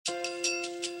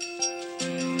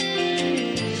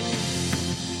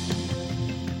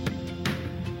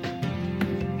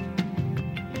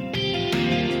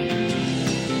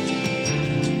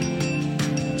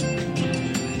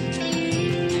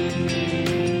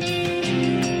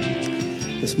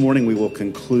This morning we will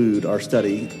conclude our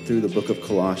study through the book of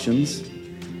Colossians.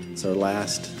 It's our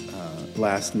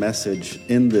last message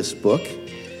in this book.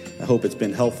 I hope it's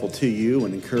been helpful to you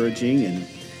and encouraging, and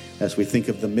as we think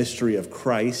of the mystery of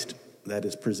Christ that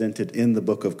is presented in the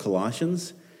book of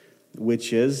Colossians,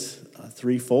 which is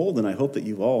threefold, and I hope that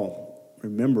you all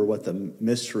remember what the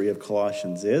mystery of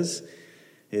Colossians is.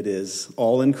 It is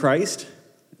all in Christ,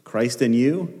 Christ in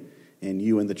you, and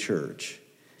you in the church.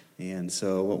 And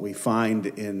so what we find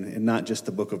in not just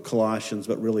the book of Colossians,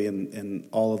 but really in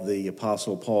all of the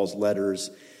Apostle Paul's letters,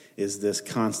 is this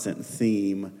constant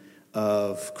theme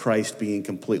of Christ being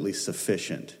completely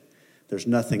sufficient. There's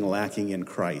nothing lacking in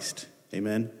Christ.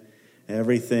 Amen?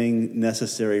 Everything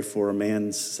necessary for a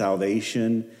man's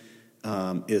salvation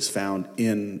is found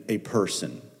in a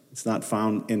person. It's not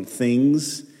found in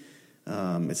things.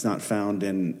 It's not found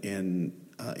in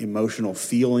emotional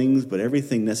feelings, but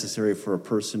everything necessary for a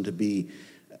person to be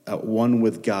one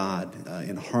with God,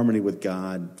 in harmony with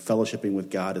God, fellowshipping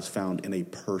with God, is found in a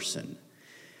person.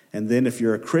 And then if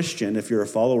you're a Christian, if you're a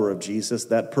follower of Jesus,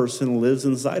 that person lives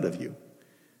inside of you.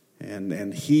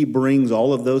 And he brings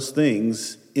all of those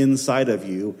things inside of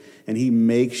you, and he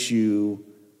makes you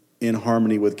in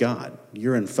harmony with God.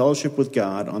 You're in fellowship with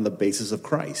God on the basis of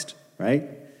Christ, right?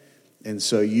 And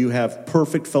so you have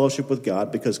perfect fellowship with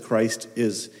God because Christ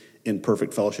is in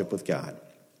perfect fellowship with God.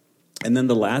 And then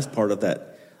the last part of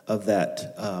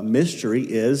that mystery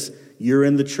is you're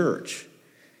in the church.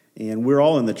 And we're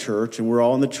all in the church, and we're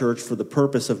all in the church for the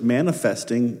purpose of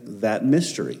manifesting that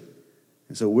mystery.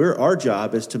 And so our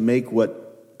job is to make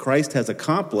what Christ has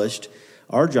accomplished,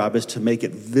 our job is to make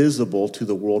it visible to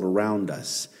the world around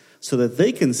us so that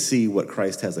they can see what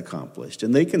Christ has accomplished,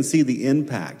 and they can see the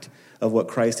impact of what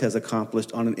Christ has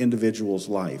accomplished on an individual's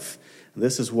life.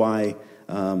 This is why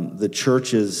the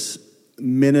church's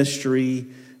ministry,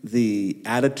 the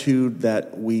attitude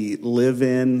that we live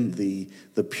in,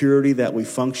 the purity that we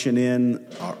function in,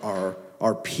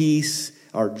 our peace,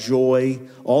 our joy,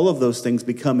 all of those things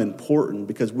become important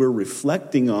because we're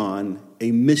reflecting on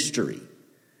a mystery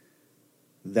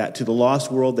that to the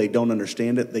lost world, they don't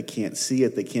understand it, they can't see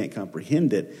it, they can't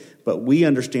comprehend it, but we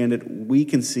understand it, we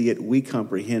can see it, we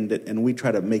comprehend it, and we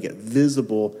try to make it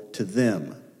visible to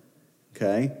them,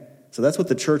 okay? So that's what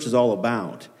the church is all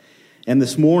about. And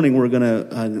this morning we're going to,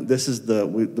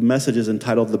 the message is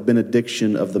entitled The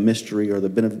Benediction of the Mystery, or the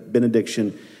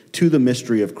Benediction to the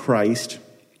Mystery of Christ.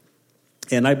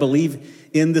 And I believe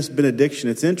in this benediction,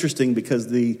 it's interesting because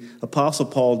the Apostle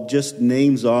Paul just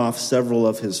names off several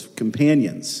of his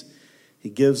companions. He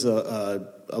gives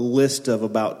a list of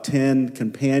about 10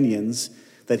 companions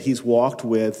that he's walked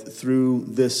with through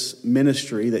this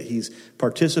ministry, that he's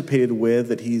participated with,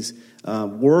 that he's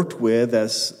worked with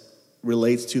as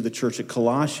relates to the church at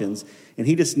Colossians. And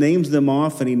he just names them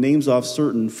off, and he names off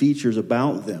certain features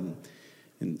about them.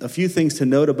 And a few things to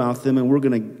note about them, and we're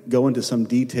going to go into some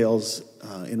details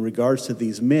in regards to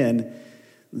these men.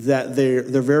 That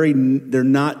they're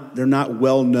not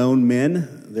well-known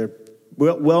men. They're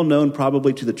well known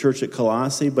probably to the church at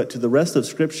Colossae, but to the rest of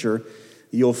Scripture,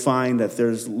 you'll find that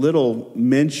there's little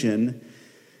mention,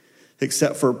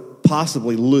 except for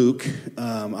possibly Luke.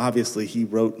 Obviously, he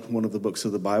wrote one of the books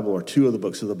of the Bible, or two of the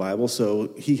books of the Bible,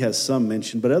 so he has some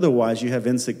mention. But otherwise, you have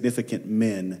insignificant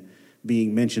men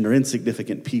being mentioned, or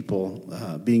insignificant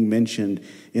people being mentioned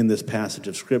in this passage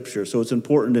of Scripture. So it's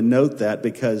important to note that,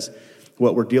 because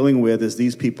what we're dealing with is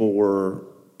these people were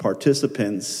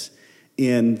participants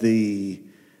in the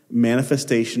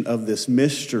manifestation of this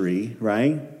mystery,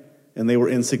 right? And they were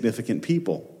insignificant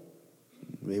people.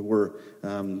 They were,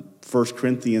 1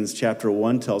 Corinthians chapter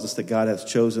 1 tells us that God has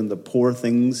chosen the poor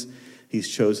things, he's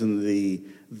chosen the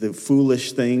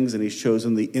foolish things, and he's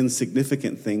chosen the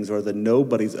insignificant things, or the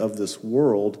nobodies of this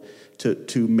world,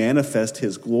 to manifest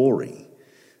his glory.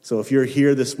 So if you're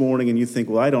here this morning and you think,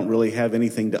 well, I don't really have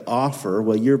anything to offer,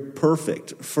 well, you're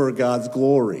perfect for God's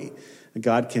glory.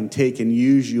 God can take and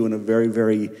use you in a very,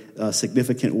 very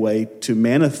significant way to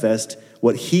manifest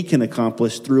what he can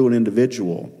accomplish through an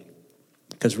individual.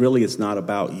 Because really it's not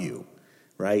about you,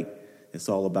 right? It's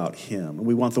all about him. And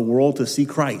we want the world to see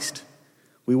Christ.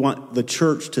 We want the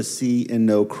church to see and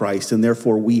know Christ, and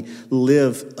therefore we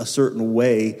live a certain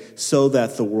way so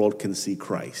that the world can see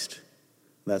Christ.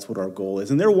 That's what our goal is.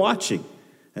 And they're watching.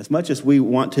 As much as we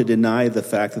want to deny the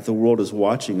fact that the world is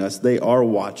watching us, they are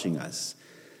watching us.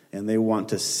 And they want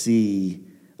to see,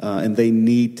 and they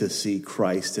need to see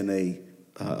Christ in a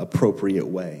appropriate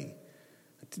way.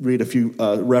 Read a few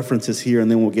references here, and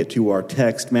then we'll get to our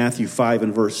text. Matthew 5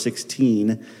 and verse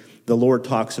 16, the Lord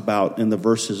talks about, in the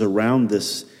verses around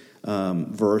this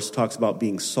verse talks about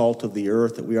being salt of the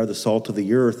earth, that we are the salt of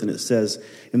the earth. And it says,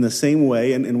 in the same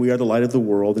way, and we are the light of the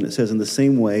world, and it says, in the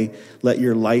same way, let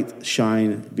your light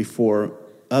shine before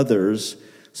others,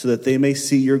 so that they may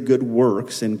see your good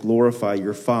works and glorify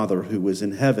your Father who is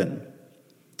in heaven.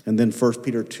 And then 1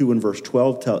 Peter 2 and verse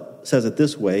 12 says it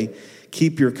this way,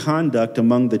 keep your conduct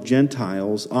among the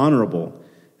Gentiles honorable.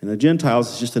 And the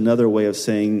Gentiles is just another way of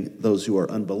saying those who are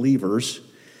unbelievers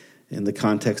in the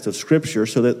context of Scripture,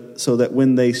 so that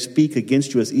when they speak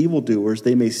against you as evildoers,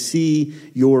 they may see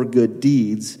your good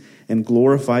deeds and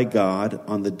glorify God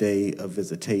on the day of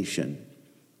visitation.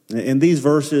 In these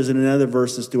verses and in other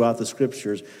verses throughout the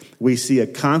Scriptures, we see a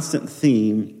constant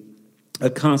theme, a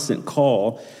constant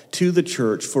call to the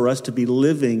church for us to be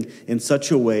living in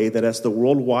such a way that as the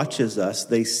world watches us,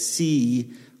 they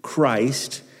see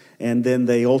Christ. And then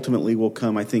they ultimately will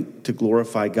come, I think, to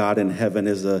glorify God in heaven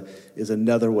is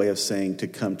another way of saying to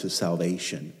come to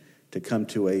salvation, to come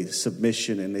to a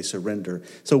submission and a surrender.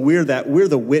 So we're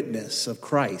the witness of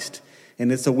Christ.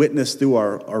 And it's a witness through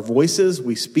our voices.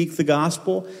 We speak the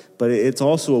gospel, but it's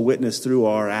also a witness through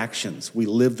our actions. We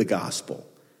live the gospel.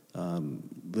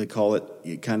 They call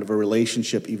it kind of a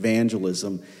relationship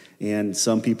evangelism. And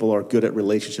some people are good at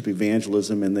relationship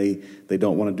evangelism, and they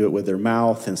don't want to do it with their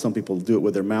mouth. And some people do it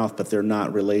with their mouth, but they're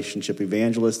not relationship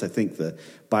evangelists. I think the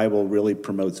Bible really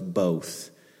promotes both.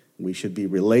 We should be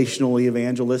relationally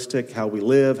evangelistic, how we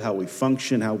live, how we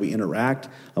function, how we interact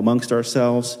amongst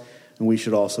ourselves. And we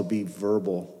should also be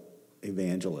verbal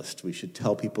evangelists. We should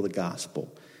tell people the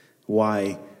gospel.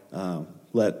 Why?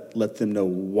 Let them know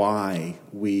why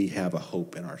we have a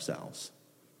hope in ourselves.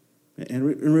 And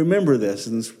remember this,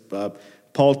 and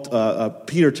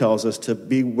Peter tells us to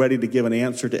be ready to give an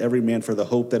answer to every man for the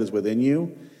hope that is within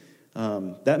you.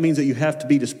 That means that you have to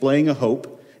be displaying a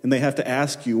hope, and they have to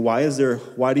ask you, why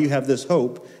do you have this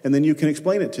hope? And then you can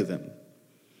explain it to them.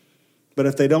 But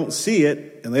if they don't see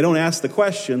it, and they don't ask the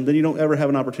question, then you don't ever have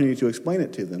an opportunity to explain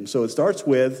it to them. So it starts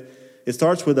with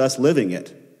us living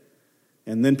it.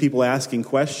 And then people asking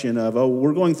question of,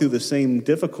 we're going through the same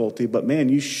difficulty, but man,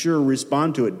 you sure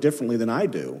respond to it differently than I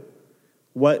do.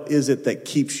 What is it that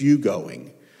keeps you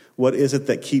going? What is it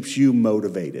that keeps you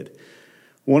motivated?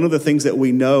 One of the things that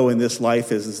we know in this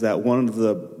life is that one of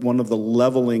the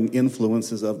leveling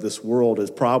influences of this world is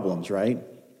problems, right?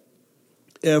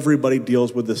 Everybody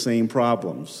deals with the same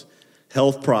problems.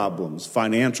 Health problems,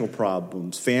 financial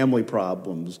problems, family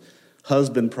problems,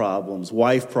 husband problems,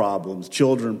 wife problems,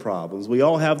 children problems. We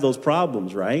all have those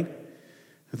problems, right?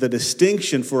 The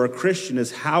distinction for a Christian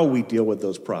is how we deal with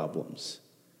those problems.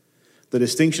 The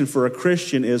distinction for a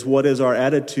Christian is what is our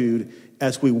attitude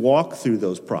as we walk through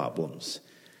those problems.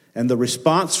 And the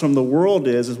response from the world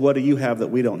is what do you have that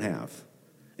we don't have?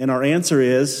 And our answer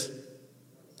is,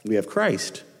 we have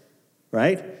Christ,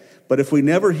 right? But if we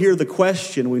never hear the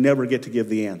question, we never get to give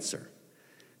the answer.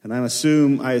 And I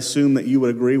assume that you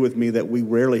would agree with me that we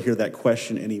rarely hear that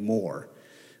question anymore,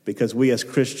 because we as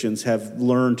Christians have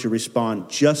learned to respond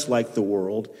just like the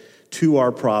world to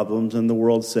our problems, and the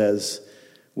world says,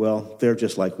 well, they're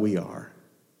just like we are,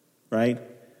 right?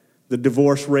 The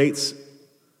divorce rates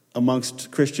amongst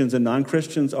Christians and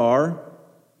non-Christians are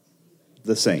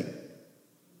the same.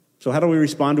 So how do we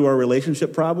respond to our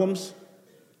relationship problems?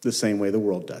 The same way the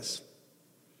world does.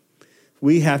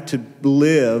 We have to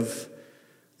live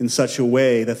in such a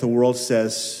way that the world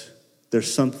says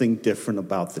there's something different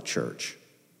about the church.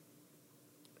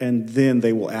 And then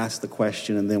they will ask the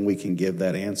question, and then we can give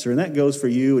that answer. And that goes for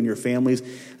you and your families.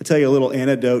 I'll tell you a little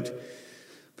anecdote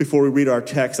before we read our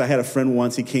text. I had a friend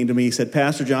once, he came to me, he said,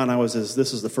 Pastor John, this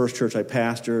is the first church I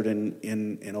pastored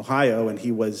in Ohio, and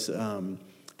he was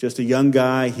just a young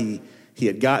guy. He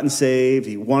had gotten saved.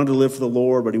 He wanted to live for the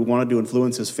Lord, but he wanted to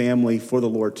influence his family for the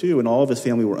Lord too, and all of his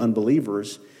family were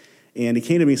unbelievers. And he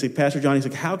came to me and said, Pastor John, he's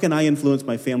like, how can I influence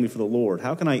my family for the Lord?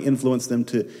 How can I influence them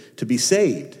to be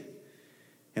saved?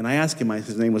 And I asked him,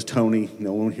 his name was Tony.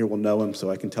 No one here will know him, so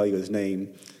I can tell you his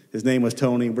name. His name was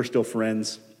Tony. We're still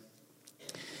friends.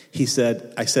 I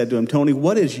said to him, Tony,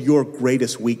 what is your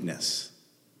greatest weakness?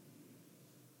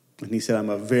 And he said, I'm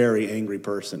a very angry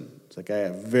person. It's like I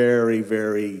have very,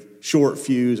 very short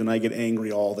fuse, and I get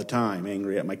angry all the time.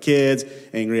 Angry at my kids,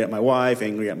 angry at my wife,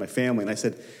 angry at my family. And I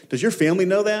said, does your family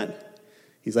know that?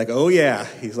 He's like, oh yeah.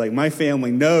 He's like, my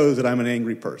family knows that I'm an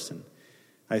angry person.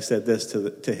 I said this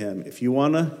to him, if you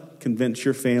want to convince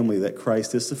your family that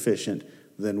Christ is sufficient,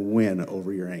 then win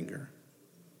over your anger.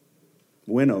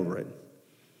 Win over it.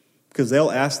 Because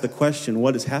they'll ask the question,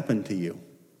 what has happened to you?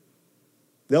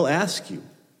 They'll ask you.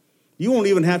 You won't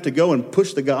even have to go and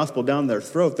push the gospel down their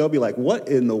throat. They'll be like, what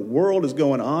in the world is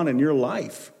going on in your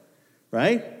life?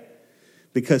 Right?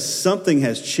 because something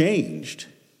has changed.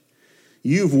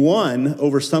 You've won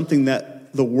over something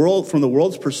that from the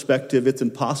world's perspective, it's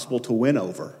impossible to win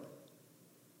over.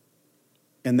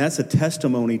 And that's a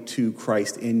testimony to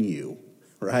Christ in you,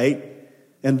 right?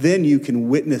 And then you can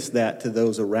witness that to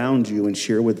those around you and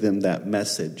share with them that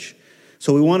message.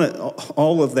 So we want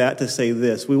all of that to say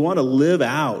this. We want to live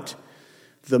out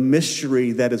the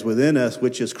mystery that is within us,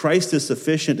 which is Christ is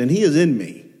sufficient and he is in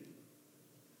me,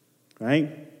 right?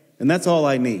 And that's all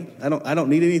I need. I don't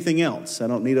need anything else. I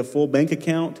don't need a full bank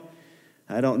account.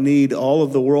 I don't need all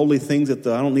of the worldly things. I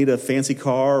don't need a fancy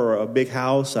car or a big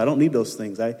house. I don't need those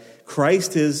things.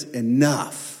 Christ is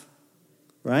enough,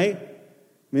 right?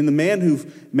 I mean, the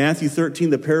man Matthew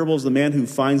 13, the parable is the man who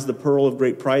finds the pearl of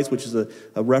great price, which is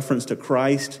a reference to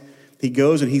Christ. He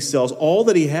goes and he sells all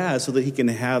that he has so that he can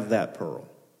have that pearl,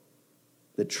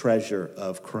 the treasure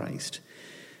of Christ.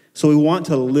 So we want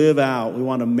to live out, we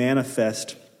want to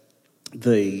manifest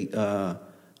the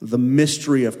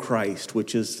mystery of Christ,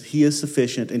 which is he is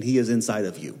sufficient and he is inside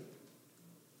of you.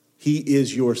 He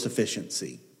is your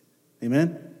sufficiency.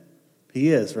 Amen? He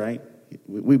is, right?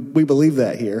 We believe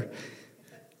that here.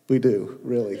 We do,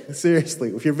 really. Seriously,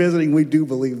 if you're visiting, we do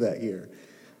believe that here.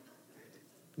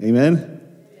 Amen?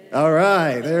 All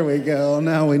right, there we go.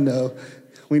 Now we know.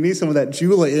 We need some of that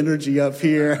Jula energy up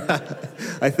here.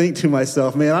 I think to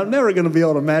myself, man, I'm never going to be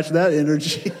able to match that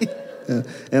energy.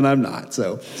 And I'm not.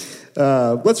 So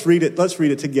let's read it. Let's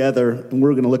read it together. And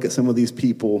we're going to look at some of these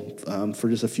people for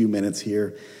just a few minutes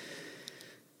here.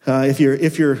 If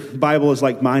your Bible is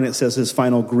like mine, it says his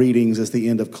final greetings is the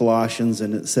end of Colossians.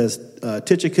 And it says,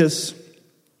 Tychicus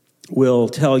will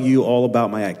tell you all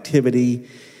about my activity.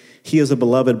 He is a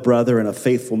beloved brother and a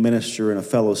faithful minister and a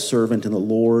fellow servant in the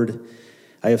Lord.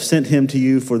 I have sent him to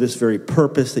you for this very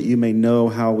purpose, that you may know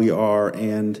how we are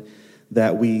and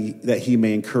that he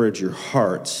may encourage your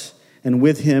hearts. And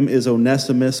with him is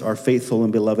Onesimus, our faithful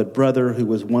and beloved brother, who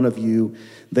was one of you.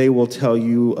 They will tell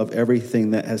you of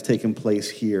everything that has taken place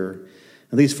here.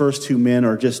 And these first two men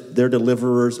they're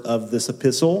deliverers of this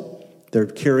epistle. They're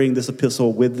carrying this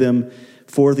epistle with them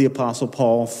for the Apostle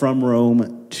Paul from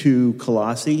Rome to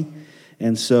Colossae.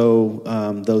 And so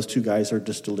those two guys are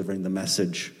just delivering the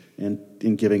message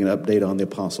and giving an update on the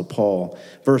Apostle Paul.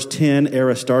 Verse 10,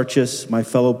 Aristarchus, my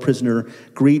fellow prisoner,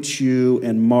 greets you,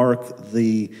 and Mark,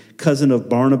 the cousin of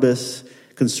Barnabas,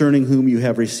 concerning whom you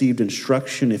have received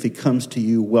instruction. If he comes to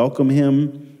you, welcome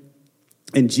him.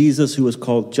 And Jesus, who is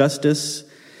called Justus.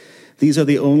 These are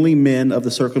the only men of the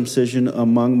circumcision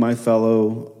among my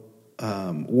fellow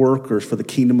workers for the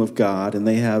kingdom of God, and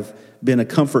they have been a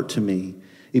comfort to me.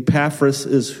 Epaphras,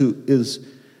 who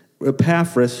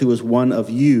is one of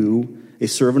you, a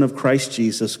servant of Christ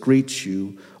Jesus, greets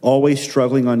you, always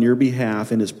struggling on your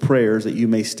behalf in his prayers, that you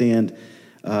may stand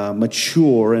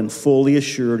mature and fully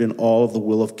assured in all of the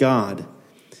will of God.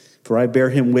 For I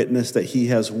bear him witness that he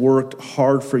has worked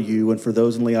hard for you and for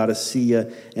those in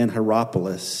Laodicea and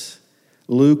Hierapolis.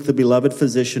 Luke, the beloved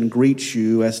physician, greets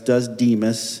you, as does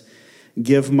Demas.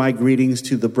 Give my greetings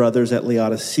to the brothers at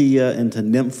Laodicea and to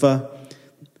Nympha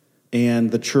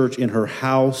and the church in her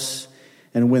house.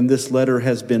 And when this letter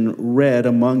has been read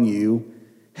among you,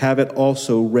 have it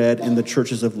also read in the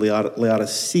churches of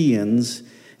Laodiceans,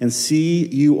 and see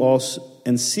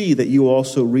that you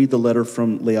also read the letter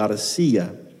from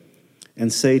Laodicea,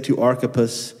 and say to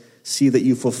Archippus, see that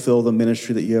you fulfill the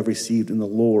ministry that you have received in the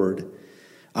Lord.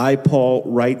 I, Paul,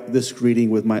 write this greeting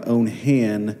with my own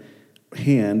hand.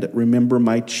 Remember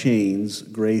my chains.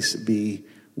 Grace be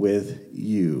with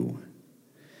you.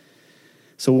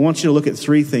 So we want you to look at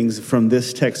three things from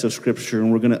this text of Scripture,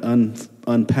 and we're going to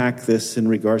unpack this in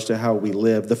regards to how we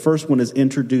live. The first one is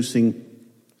introducing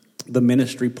the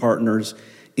ministry partners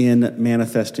in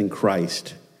manifesting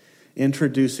Christ.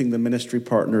 Introducing the ministry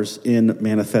partners in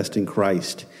manifesting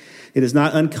Christ. It is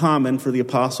not uncommon for the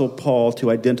Apostle Paul to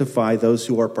identify those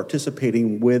who are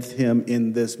participating with him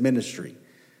in this ministry.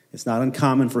 It's not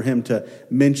uncommon for him to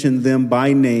mention them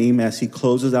by name as he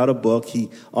closes out a book. He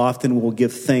often will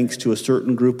give thanks to a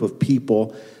certain group of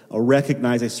people, or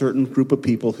recognize a certain group of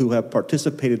people who have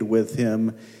participated with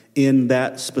him in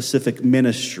that specific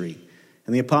ministry.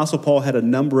 And the Apostle Paul had a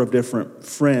number of different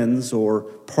friends or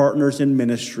partners in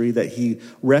ministry that he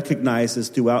recognizes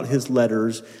throughout his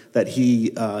letters, that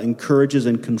he encourages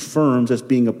and confirms as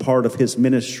being a part of his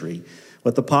ministry.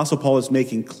 What the Apostle Paul is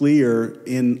making clear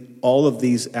in all of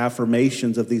these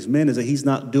affirmations of these men is that he's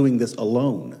not doing this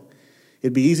alone.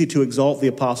 It'd be easy to exalt the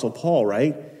Apostle Paul,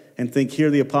 right? And think here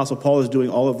the Apostle Paul is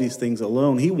doing all of these things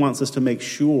alone. He wants us to make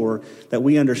sure that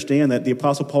we understand that the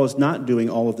Apostle Paul is not doing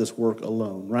all of this work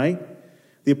alone, right?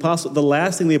 The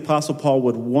last thing the Apostle Paul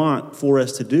would want for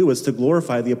us to do is to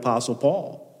glorify the Apostle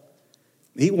Paul.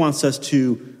 He wants us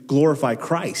to glorify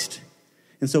Christ.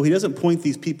 And so he doesn't point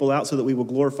these people out so that we will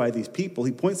glorify these people.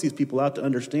 He points these people out to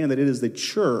understand that it is the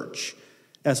church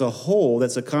as a whole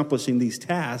that's accomplishing these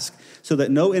tasks, so that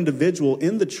no individual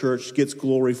in the church gets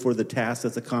glory for the task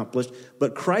that's accomplished,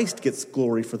 but Christ gets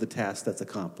glory for the task that's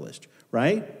accomplished,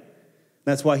 right?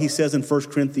 That's why he says in 1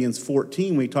 Corinthians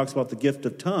 14, when he talks about the gift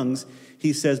of tongues,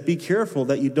 he says, be careful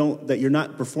that you're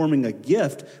not performing a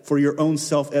gift for your own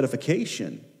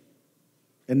self-edification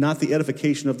and not the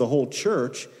edification of the whole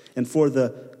church and for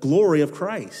the glory of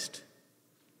Christ.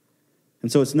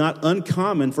 And so it's not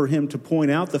uncommon for him to point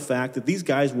out the fact that these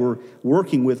guys were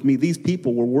working with me, these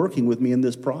people were working with me in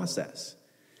this process.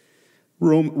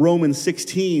 Romans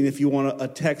 16, if you want a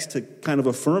text to kind of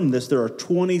affirm this, there are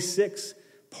 26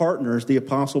 partners the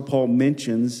Apostle Paul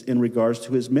mentions in regards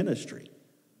to his ministry.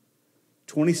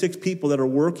 26 people that are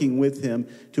working with him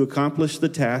to accomplish the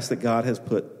task that God has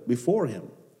put before him.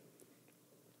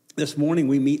 This morning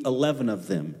we meet 11 of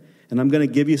them, and I'm going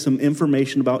to give you some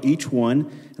information about each one,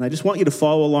 and I just want you to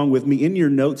follow along with me. In your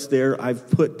notes there, I've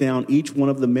put down each one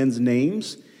of the men's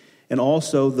names and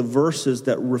also the verses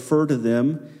that refer to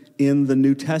them in the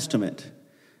New Testament.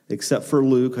 Except for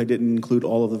Luke, I didn't include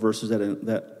all of the verses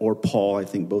or Paul. I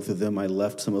think both of them, I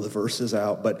left some of the verses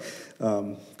out, but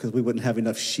because we wouldn't have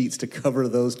enough sheets to cover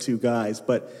those two guys.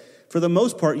 But for the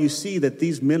most part, you see that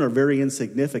these men are very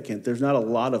insignificant. There's not a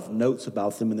lot of notes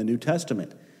about them in the New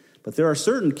Testament. But there are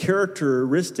certain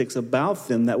characteristics about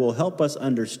them that will help us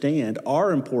understand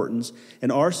our importance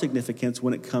and our significance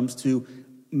when it comes to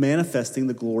manifesting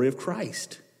the glory of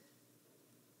Christ.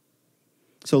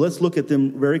 So let's look at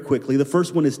them very quickly. The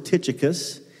first one is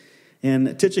Tychicus.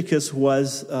 And Tychicus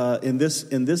was, in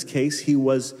this case, he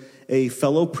was a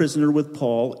fellow prisoner with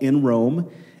Paul in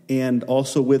Rome and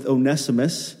also with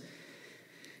Onesimus.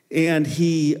 And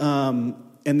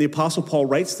the Apostle Paul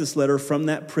writes this letter from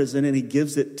that prison, and he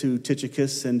gives it to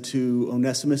Tychicus and to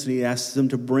Onesimus, and he asks them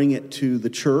to bring it to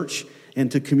the church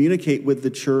and to communicate with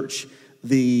the church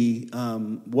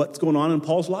what's going on in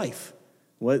Paul's life.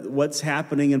 What's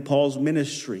happening in Paul's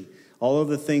ministry. All of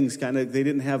the things they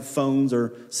didn't have phones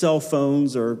or cell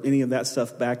phones or any of that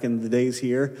stuff back in the days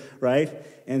here, right?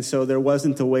 And so there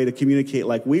wasn't a way to communicate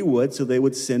like we would, so they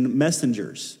would send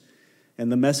messengers.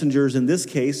 And the messengers in this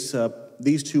case,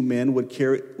 these two men would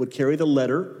carry the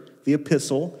letter, the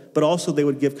epistle, but also they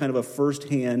would give kind of a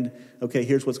firsthand, okay,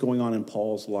 here's what's going on in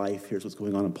Paul's life, here's what's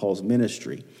going on in Paul's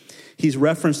ministry. He's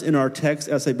referenced in our text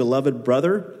as a beloved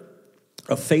brother,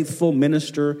 a faithful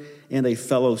minister, and a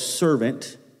fellow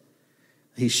servant.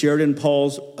 He shared in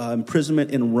Paul's imprisonment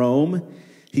in Rome.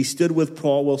 He stood with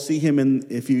Paul. We'll see him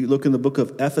if you look in the book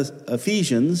of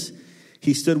Ephesians,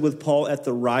 he stood with Paul at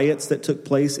the riots that took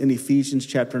place in Ephesians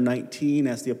chapter 19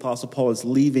 as the Apostle Paul is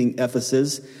leaving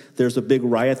Ephesus. There's a big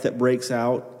riot that breaks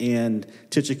out, and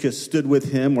Tychicus stood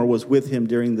with him or was with him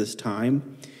during this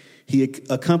time. He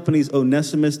accompanies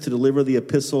Onesimus to deliver the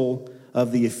epistle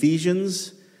of the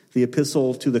Ephesians, the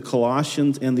epistle to the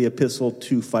Colossians, and the epistle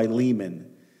to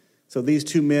Philemon. So these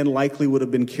two men likely would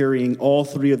have been carrying all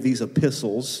three of these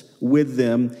epistles with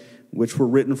them, which were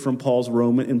written from Paul's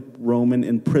Roman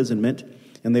imprisonment,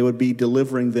 and they would be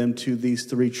delivering them to these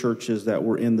three churches that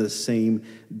were in the same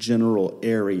general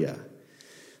area.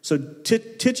 So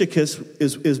Tychicus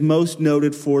is most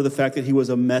noted for the fact that he was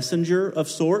a messenger of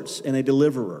sorts and a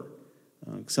deliverer,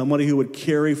 somebody who would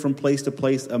carry from place to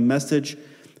place a message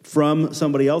from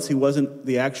somebody else. He wasn't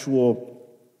the actual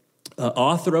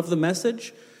author of the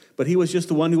message, but he was just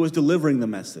the one who was delivering the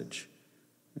message.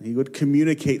 He would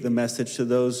communicate the message to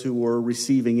those who were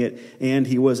receiving it, and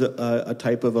he was a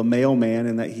type of a mailman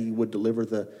in that he would deliver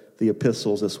the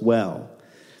epistles as well.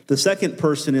 The second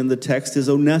person in the text is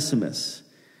Onesimus.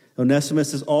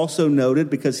 Onesimus is also noted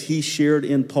because he shared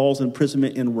in Paul's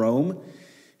imprisonment in Rome.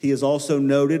 He is also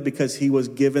noted because he was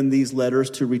given these letters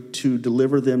to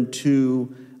deliver them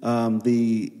to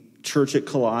the church at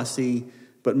Colossae.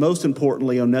 But most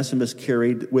importantly, Onesimus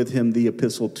carried with him the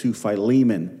epistle to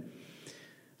Philemon.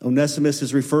 Onesimus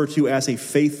is referred to as a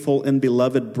faithful and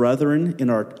beloved brother in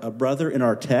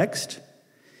our text.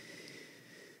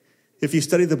 If you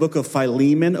study the book of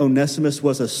Philemon, Onesimus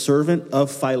was a servant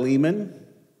of Philemon.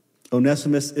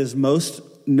 Onesimus is most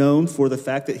known for the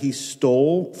fact that he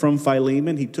stole from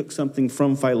Philemon. He took something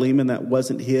from Philemon that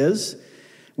wasn't his,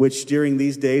 which during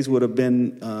these days would have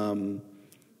been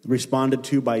responded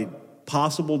to by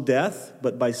possible death,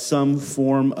 but by some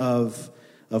form of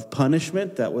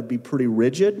punishment that would be pretty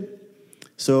rigid.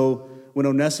 So when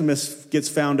Onesimus gets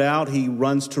found out,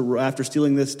 after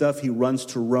stealing this stuff, he runs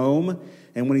to Rome,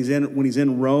 And when he's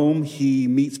in Rome, he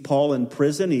meets Paul in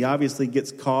prison. He obviously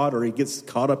gets caught, or he gets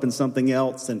caught up in something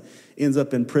else and ends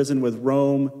up in prison with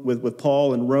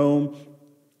Paul in Rome.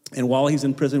 And while he's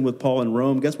in prison with Paul in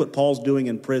Rome, guess what Paul's doing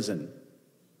in prison?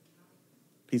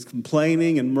 He's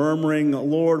complaining and murmuring,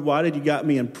 Lord, why did you got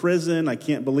me in prison? I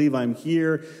can't believe I'm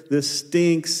here. This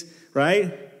stinks,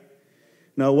 right?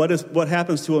 Now, what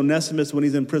happens to Onesimus when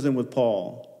he's in prison with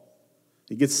Paul?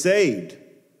 He gets saved,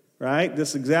 right?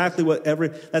 That's exactly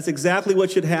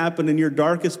what should happen in your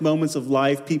darkest moments of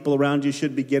life. People around you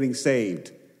should be getting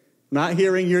saved. Not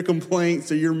hearing your complaints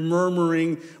or your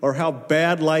murmuring or how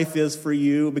bad life is for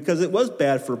you, because it was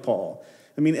bad for Paul.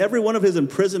 I mean, every one of his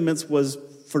imprisonments was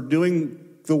for doing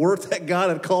the work that God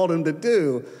had called him to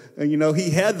do. And, he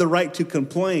had the right to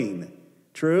complain.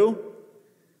 True?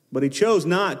 But he chose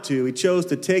not to. He chose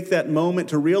to take that moment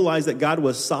to realize that God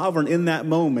was sovereign in that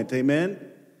moment. Amen?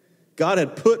 God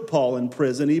had put Paul in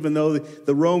prison, even though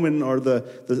the Roman or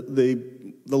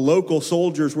the local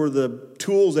soldiers were the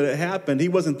tools that it happened. He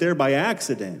wasn't there by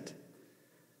accident.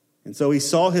 And so he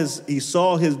saw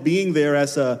his being there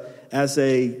as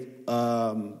a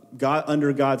God,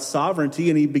 under God's sovereignty,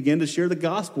 and he began to share the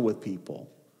gospel with people.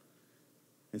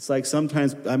 It's like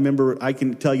sometimes I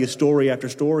can tell you story after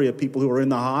story of people who are in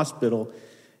the hospital,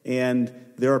 and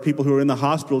there are people who are in the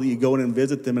hospital that you go in and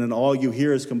visit them, and all you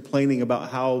hear is complaining about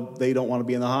how they don't want to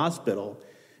be in the hospital.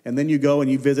 And then you go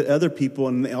and you visit other people,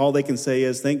 and all they can say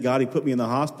is, thank God he put me in the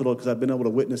hospital because I've been able to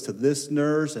witness to this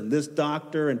nurse and this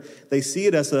doctor. And they see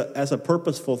it as a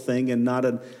purposeful thing and not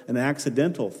an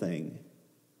accidental thing.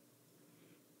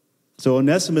 So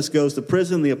Onesimus goes to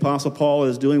prison. The Apostle Paul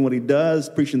is doing what he does,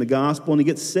 preaching the gospel, and he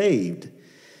gets saved.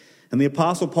 And the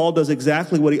Apostle Paul does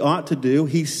exactly what he ought to do.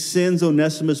 He sends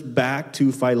Onesimus back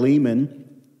to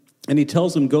Philemon, and he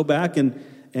tells him, go back and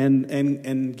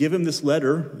give him this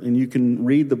letter. And you can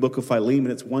read the book of Philemon.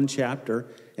 It's one chapter,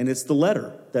 and it's the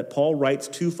letter that Paul writes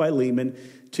to Philemon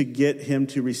to get him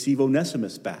to receive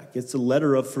Onesimus back. It's a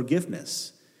letter of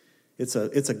forgiveness. It's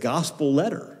a gospel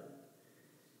letter.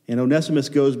 And Onesimus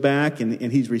goes back,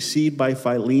 and he's received by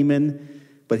Philemon,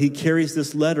 but he carries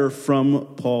this letter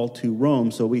from Paul to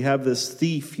Rome. So we have this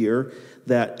thief here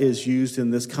that is used in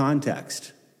this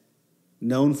context,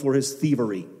 known for his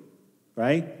thievery,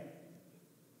 right?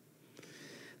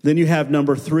 Then you have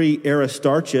number 3,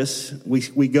 Aristarchus.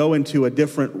 We go into a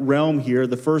different realm here.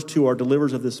 The first two are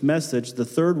delivers of this message. The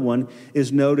third one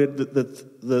is noted,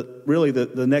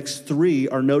 the next 3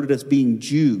 are noted as being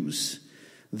Jews.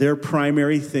 Their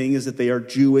primary thing is that they are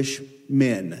Jewish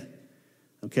men.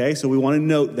 Okay, so we want to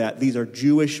note that. These are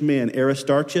Jewish men.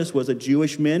 Aristarchus was a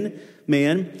Jewish man.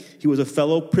 He was a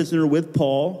fellow prisoner with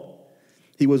Paul.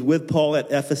 He was with Paul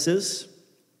at Ephesus,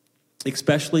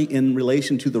 especially in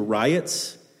relation to the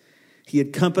riots. He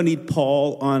accompanied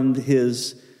Paul on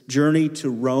his journey to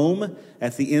Rome.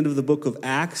 At the end of the book of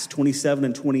Acts 27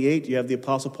 and 28, you have the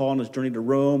Apostle Paul on his journey to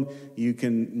Rome. You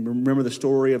can remember the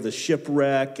story of the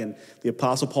shipwreck, and the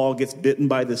Apostle Paul gets bitten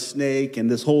by the snake, and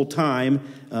this whole time,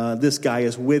 this guy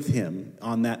is with him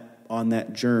on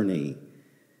that journey.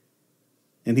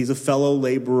 And he's a fellow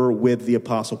laborer with the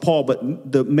Apostle Paul.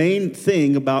 But the main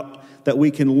thing that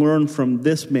we can learn from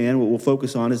this man, what we'll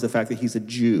focus on, is the fact that he's a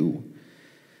Jew.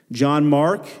 John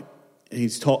Mark,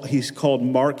 he's called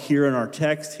Mark here in our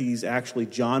text. He's actually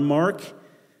John Mark,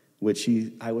 which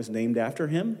I was named after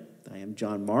him. I am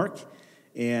John Mark.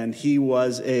 And he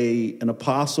was an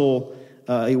apostle.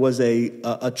 He was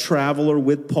a traveler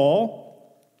with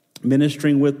Paul,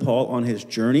 ministering with Paul on his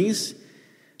journeys.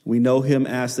 We know him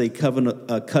as a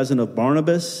cousin of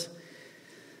Barnabas.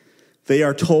 They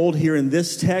are told here in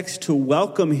this text to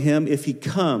welcome him if he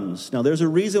comes. Now, there's a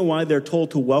reason why they're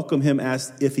told to welcome him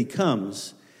as if he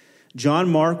comes. John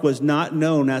Mark was not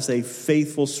known as a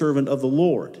faithful servant of the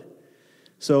Lord.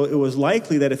 So it was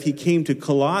likely that if he came to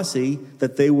Colossae,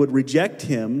 that they would reject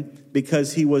him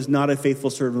because he was not a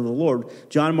faithful servant of the Lord.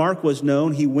 John Mark was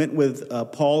known. He went with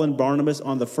Paul and Barnabas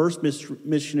on the first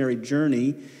missionary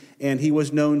journey. And he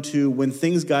was known to, when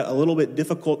things got a little bit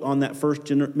difficult on that first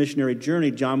missionary journey,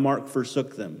 John Mark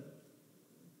forsook them.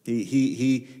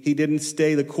 He didn't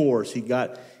stay the course. He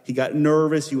got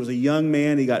nervous. He was a young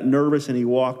man. He got nervous and he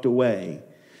walked away.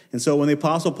 And so when the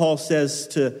Apostle Paul says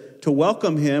to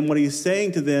welcome him, what he's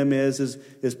saying to them is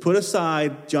put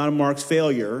aside John Mark's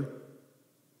failure.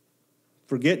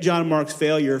 Forget John Mark's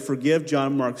failure. Forgive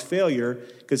John Mark's failure,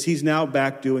 because he's now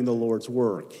back doing the Lord's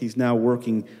work. He's now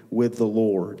working with the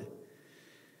Lord.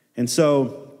 And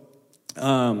so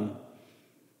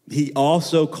he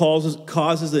also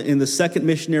causes in the second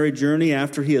missionary journey,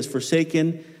 after he has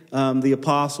forsaken the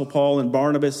Apostle Paul and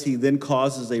Barnabas, he then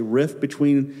causes a rift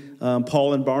between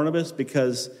Paul and Barnabas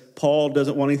because Paul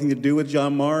doesn't want anything to do with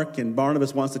John Mark, and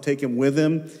Barnabas wants to take him with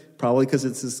him, probably because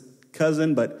it's his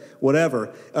cousin, but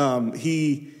whatever.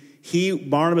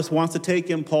 Barnabas wants to take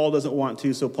him, Paul doesn't want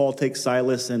to, so Paul takes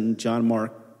Silas, and John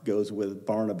Mark goes with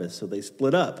Barnabas. So they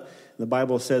split up. The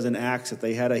Bible says in Acts that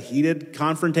they had a heated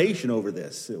confrontation over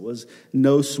this. It was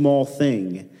no small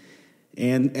thing.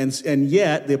 And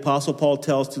yet, the Apostle Paul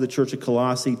tells to the church of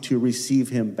Colossae to receive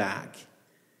him back,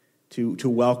 to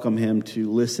welcome him,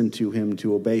 to listen to him,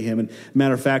 to obey him. And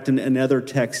matter of fact, in another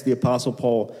text, the Apostle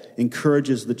Paul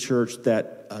encourages the church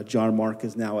that John Mark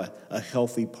is now a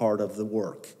healthy part of the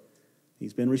work.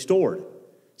 He's been restored.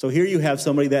 So here you have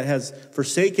somebody that has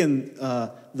forsaken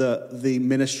the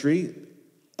ministry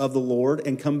of the Lord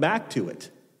and come back to it.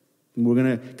 And we're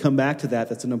going to come back to that.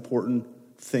 That's an important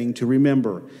thing to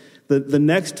remember.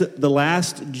 The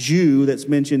last Jew that's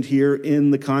mentioned here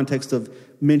in the context of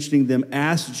mentioning them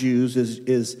as Jews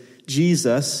is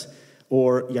Jesus,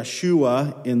 or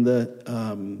Yeshua in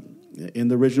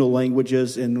the original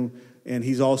languages, and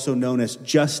he's also known as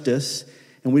Justus.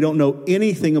 And we don't know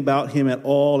anything about him at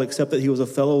all except that he was a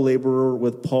fellow laborer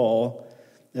with Paul.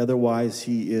 Otherwise,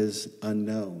 he is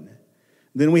unknown.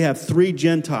 Then we have 3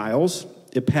 Gentiles.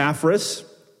 Epaphras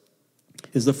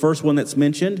is the first one that's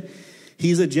mentioned.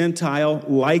 He's a Gentile,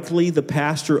 likely the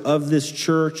pastor of this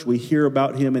church. We hear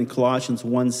about him in Colossians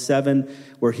 1:7,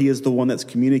 where he is the one that's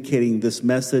communicating this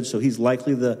message. So he's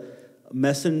likely the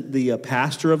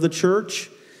pastor of the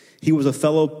church. He was a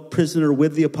fellow prisoner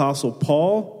with the Apostle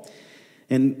Paul.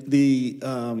 And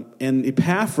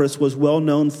Epaphras was well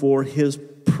known for his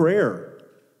prayer.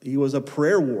 He was a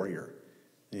prayer warrior.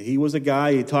 He was a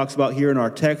guy, he talks about here in our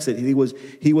text, that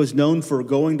he was known for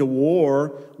going to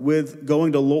war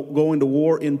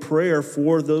in prayer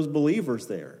for those believers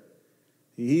there.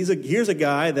 Here's a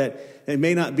guy that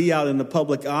may not be out in the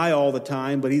public eye all the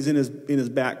time, but he's in his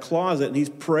back closet and he's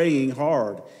praying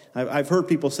hard. I've heard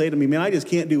people say to me, man, I just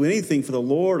can't do anything for the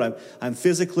Lord. I'm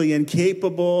physically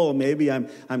incapable. Maybe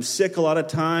I'm sick a lot of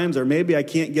times, or maybe I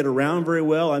can't get around very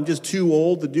well. I'm just too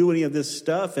old to do any of this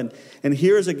stuff. And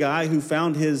here's a guy who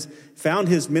found his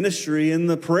ministry in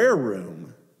the prayer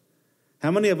room.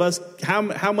 How many of us?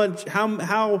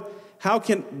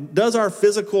 Does our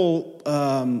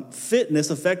physical fitness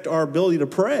affect our ability to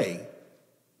pray?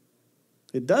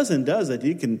 It doesn't, does it?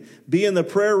 You can be in the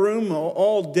prayer room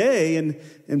all day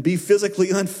and be physically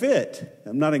unfit.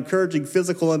 I'm not encouraging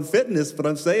physical unfitness, but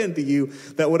I'm saying to you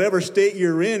that whatever state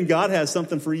you're in, God has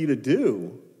something for you to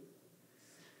do.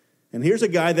 And here's a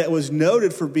guy that was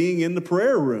noted for being in the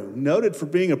prayer room, noted for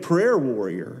being a prayer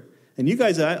warrior. And you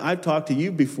guys, I've talked to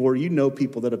you before. You know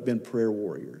people that have been prayer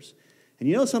warriors. And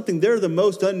you know something? They're the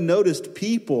most unnoticed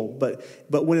people. But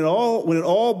when it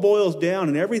all boils down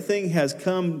and everything has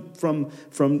come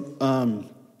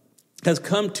has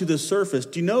come to the surface,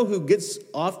 do you know who gets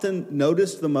often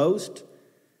noticed the most?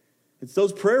 It's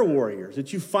those prayer warriors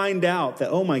that you find out that,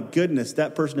 oh my goodness,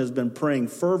 that person has been praying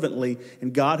fervently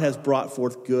and God has brought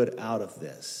forth good out of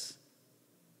this.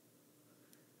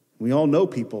 We all know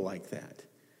people like that.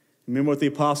 Remember what the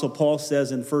Apostle Paul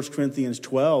says in 1 Corinthians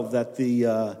 12, that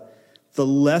the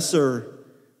lesser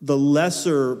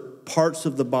parts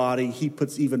of the body he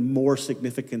puts even more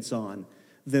significance on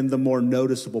than the more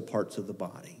noticeable parts of the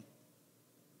body.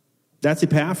 That's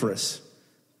Epaphras,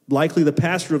 likely the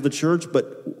pastor of the church,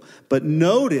 but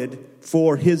noted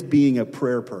for his being a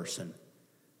prayer person.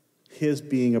 His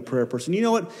being a prayer person. You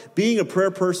know what? Being a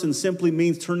prayer person simply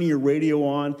means turning your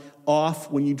radio off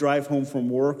when you drive home from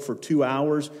work for 2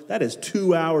 hours. That is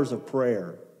 2 hours of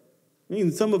prayer. I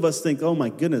mean, some of us think, oh my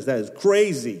goodness, that is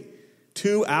crazy.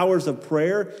 2 hours of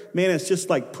prayer? Man, it's just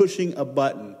like pushing a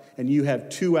button and you have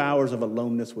 2 hours of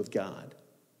aloneness with God.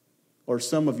 Or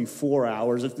some of you 4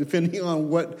 hours, depending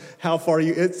on how far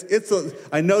you.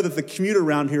 I know that the commute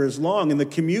around here is long, and the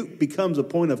commute becomes a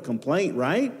point of complaint,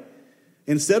 right?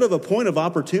 Instead of a point of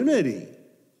opportunity.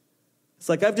 It's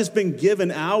like I've just been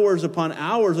given hours upon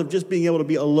hours of just being able to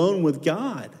be alone with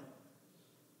God.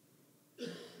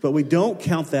 But we don't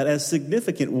count that as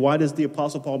significant. Why does the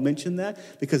Apostle Paul mention that?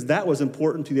 Because that was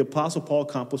important to the Apostle Paul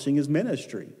accomplishing his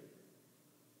ministry.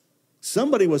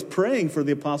 Somebody was praying for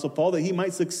the Apostle Paul that he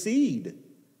might succeed.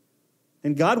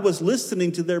 And God was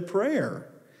listening to their prayer.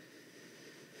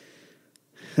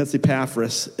 That's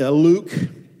Epaphras. Luke,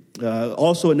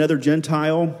 also another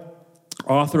Gentile,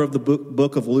 author of the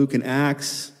book of Luke and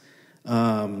Acts.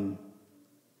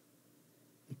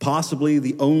 Possibly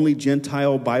the only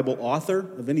Gentile Bible author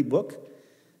of any book.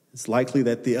 It's likely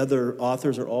that the other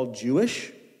authors are all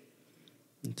Jewish.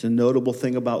 It's a notable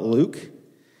thing about Luke.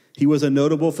 He was a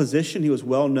notable physician. He was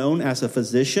well known as a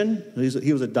physician.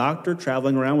 He was a doctor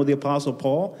traveling around with the Apostle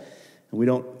Paul. And we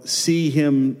don't see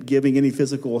him giving any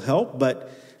physical help,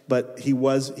 but he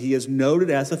is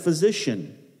noted as a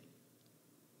physician.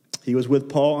 He was with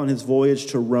Paul on his voyage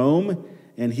to Rome,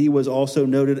 and he was also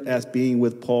noted as being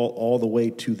with Paul all the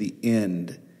way to the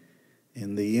end.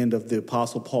 In the end of the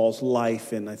Apostle Paul's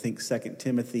life, and I think 2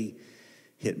 Timothy,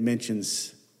 it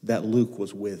mentions that Luke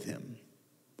was with him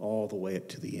all the way up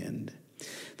to the end.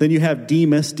 Then you have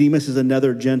Demas. Demas is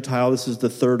another Gentile. This is the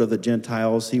third of the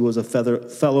Gentiles. He was a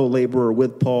fellow laborer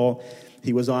with Paul.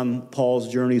 He was on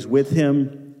Paul's journeys with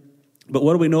him. But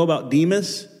what do we know about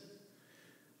Demas?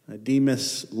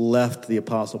 Demas left the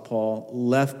Apostle Paul,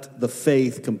 left the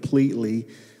faith completely.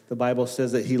 The Bible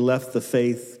says that he left the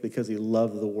faith because he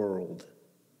loved the world.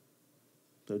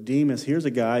 So Demas, here's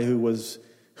a guy who is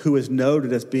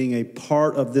noted as being a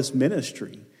part of this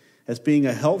ministry, as being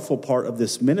a helpful part of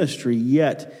this ministry,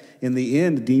 yet in the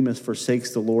end, Demas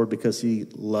forsakes the Lord because he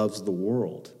loves the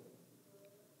world.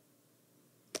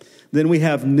 Then we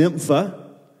have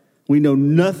Nympha. We know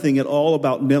nothing at all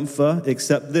about Nympha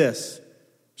except this: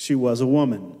 she was a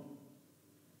woman.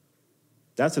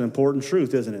 That's an important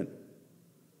truth, isn't it?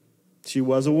 She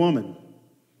was a woman.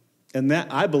 And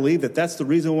that, I believe that's the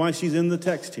reason why she's in the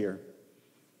text here.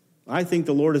 I think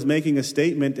the Lord is making a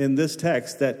statement in this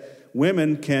text that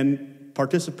women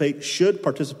should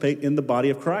participate in the body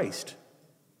of Christ.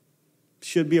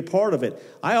 Should be a part of it.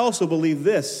 I also believe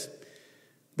this,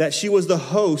 that she was the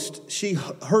host.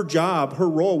 Her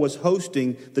role was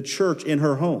hosting the church in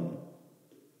her home.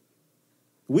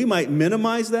 We might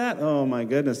minimize that. Oh my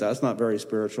goodness, that's not very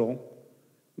spiritual.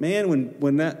 Man,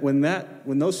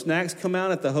 when those snacks come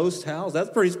out at the host's house, that's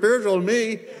pretty spiritual to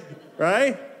me,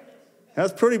 right?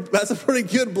 That's a pretty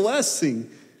good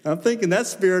blessing. I'm thinking that's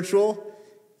spiritual.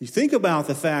 You think about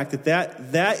the fact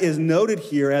that is noted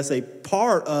here as a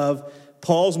part of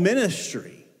Paul's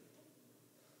ministry.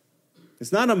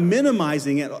 It's not a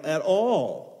minimizing it at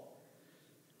all.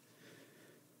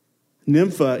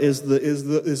 Nympha is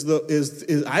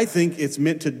I think it's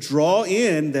meant to draw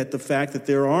in that the fact that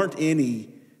there aren't any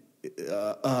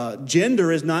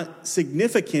gender is not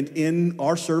significant in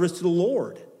our service to the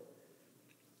Lord.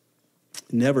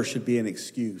 Never should be an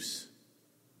excuse.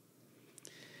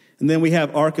 And then we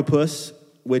have Archippus,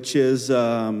 which is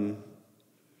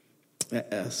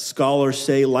scholars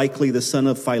say likely the son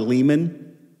of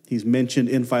Philemon. He's mentioned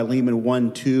in Philemon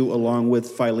 1:2 along with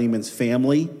Philemon's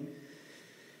family.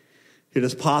 It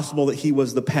is possible that he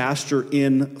was the pastor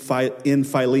in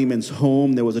Philemon's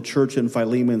home. There was a church in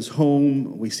Philemon's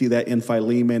home. We see that in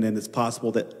Philemon, and it's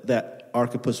possible that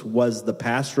Archippus was the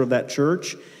pastor of that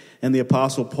church. And the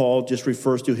Apostle Paul just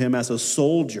refers to him as a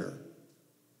soldier.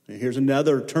 And here's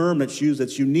another term that's used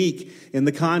that's unique in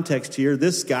the context here.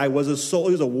 This guy was he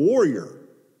was a warrior.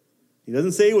 He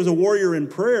doesn't say he was a warrior in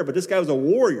prayer, but this guy was a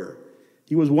warrior.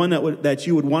 He was one that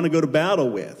you would want to go to battle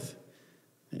with.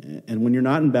 And when you're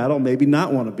not in battle, maybe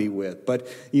not want to be with. But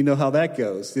you know how that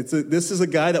goes. This is a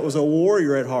guy that was a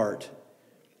warrior at heart,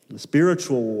 a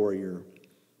spiritual warrior.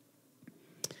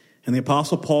 And the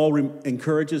Apostle Paul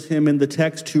encourages him in the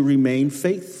text to remain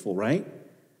faithful, right?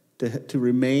 To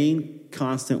remain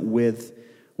constant with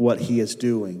what he is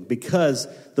doing. Because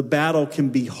the battle can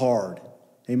be hard.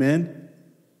 Amen?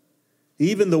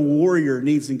 Even the warrior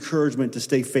needs encouragement to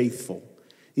stay faithful.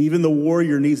 Even the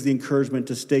warrior needs the encouragement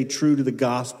to stay true to the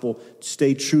gospel,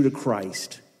 stay true to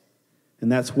Christ.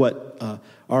 And that's what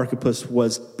Archippus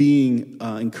was being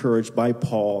encouraged by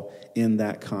Paul in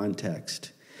that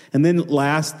context. And then the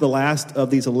last of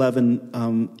these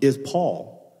 11 is Paul.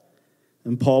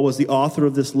 And Paul was the author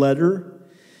of this letter.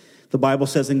 The Bible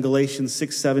says in Galatians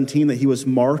 6:17 that he was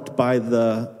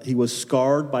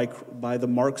scarred by the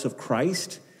marks of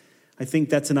Christ. I think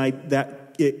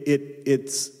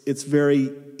it's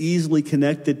very easily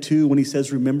connected to when he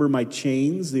says, "Remember my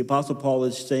chains." The Apostle Paul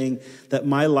is saying that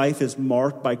my life is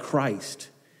marked by Christ,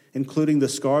 including the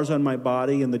scars on my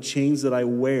body and the chains that I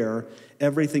wear.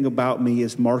 Everything about me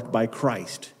is marked by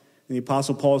Christ. And the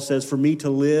Apostle Paul says, for me to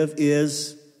live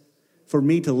is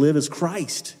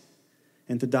Christ,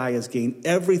 and to die is gain.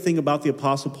 Everything about the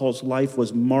Apostle Paul's life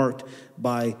was marked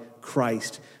by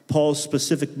Christ. Paul's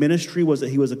specific ministry was that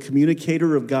he was a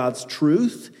communicator of God's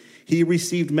truth. He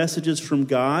received messages from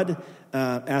God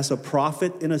as a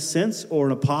prophet, in a sense, or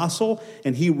an apostle,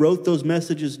 and he wrote those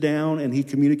messages down and he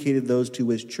communicated those to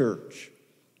his church.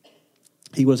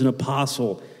 He was an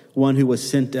apostle, one who was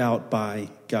sent out by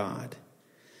God.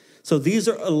 So these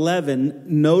are 11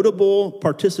 notable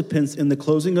participants in the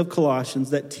closing of Colossians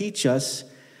that teach us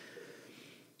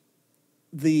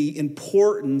the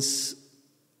importance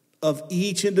of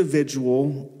each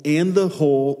individual and the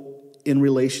whole in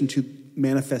relation to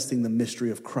manifesting the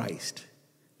mystery of Christ.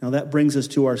 Now that brings us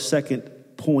to our second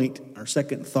point, our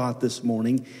second thought this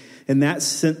morning, and that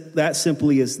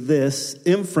simply is this: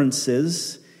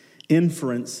 inferences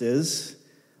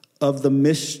of the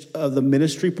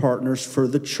ministry partners for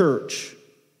the church.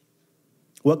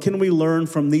 What can we learn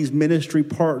from these ministry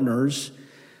partners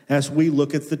as we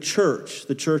look at the church?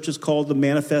 The church is called the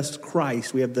Manifest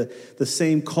Christ. We have the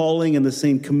same calling and the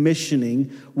same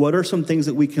commissioning. What are some things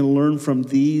that we can learn from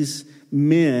these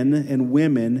men and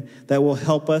women that will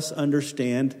help us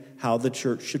understand how the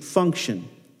church should function?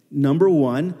 Number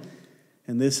one,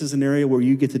 and this is an area where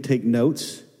you get to take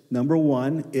notes. Number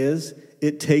one is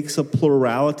it takes a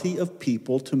plurality of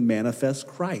people to manifest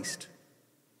Christ.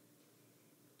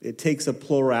 It takes a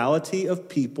plurality of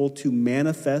people to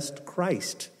manifest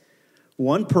Christ.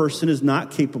 One person is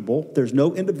not capable, there's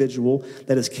no individual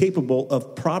that is capable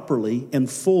of properly and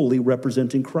fully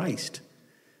representing Christ.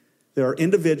 There are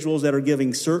individuals that are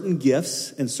giving certain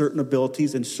gifts and certain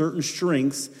abilities and certain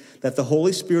strengths that the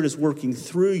Holy Spirit is working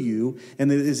through you,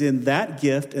 and it is in that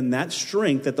gift and that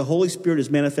strength that the Holy Spirit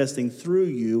is manifesting through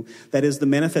you that is the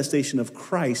manifestation of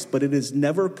Christ, but it is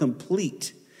never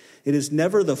complete. It is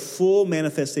never the full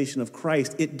manifestation of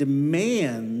Christ. It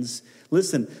demands,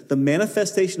 listen, the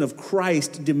manifestation of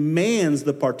Christ demands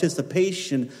the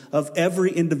participation of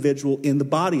every individual in the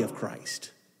body of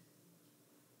Christ.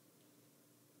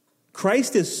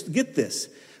 Christ is, get this,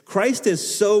 Christ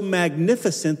is so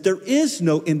magnificent, there is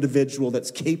no individual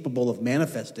that's capable of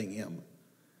manifesting him.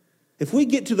 If we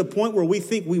get to the point where we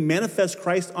think we manifest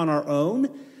Christ on our own,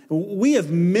 we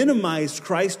have minimized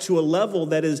Christ to a level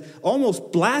that is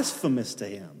almost blasphemous to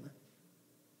him.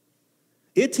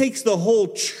 It takes the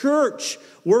whole church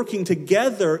working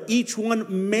together, each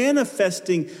one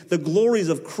manifesting the glories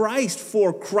of Christ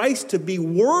for Christ to be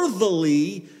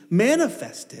worthily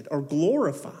manifested or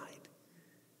glorified.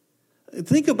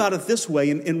 Think about it this way.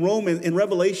 In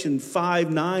Revelation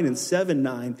 5:9 and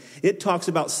 7:9, it talks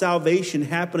about salvation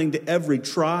happening to every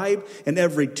tribe and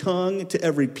every tongue, to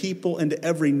every people and to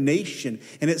every nation.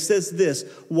 And it says this: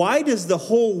 why does the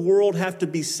whole world have to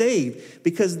be saved?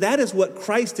 Because that is what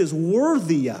Christ is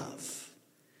worthy of.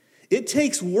 It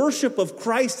takes worship of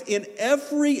Christ in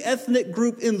every ethnic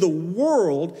group in the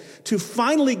world to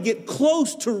finally get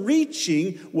close to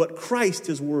reaching what Christ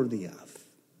is worthy of.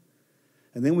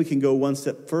 And then we can go one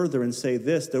step further and say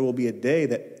this: there will be a day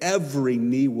that every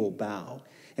knee will bow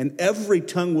and every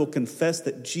tongue will confess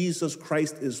that Jesus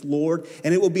Christ is Lord.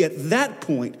 And it will be at that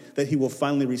point that he will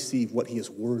finally receive what he is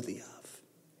worthy of.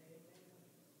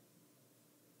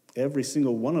 Every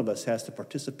single one of us has to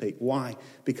participate. Why?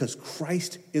 Because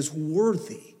Christ is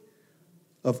worthy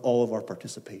of all of our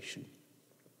participation.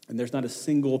 And there's not a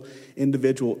single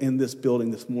individual in this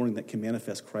building this morning that can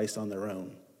manifest Christ on their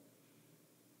own.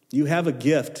 You have a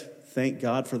gift. Thank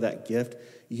God for that gift.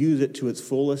 Use it to its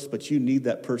fullest, but you need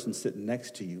that person sitting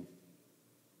next to you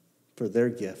for their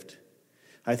gift.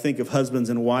 I think of husbands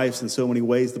and wives in so many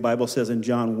ways. The Bible says in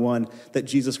John 1 that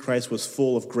Jesus Christ was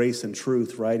full of grace and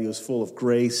truth, right? He was full of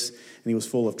grace and he was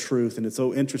full of truth. And it's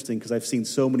so interesting because I've seen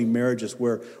so many marriages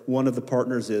where one of the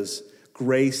partners is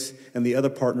grace and the other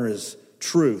partner is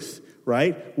truth,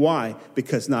 right? Why?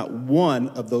 Because not one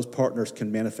of those partners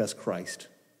can manifest Christ.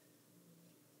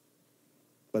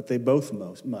 But they both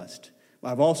must.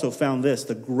 I've also found this: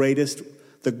 the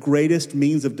greatest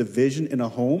means of division in a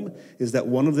home is that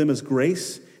one of them is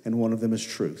grace and one of them is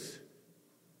truth.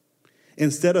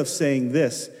 Instead of saying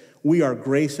this, we are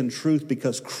grace and truth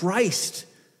because Christ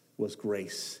was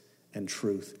grace and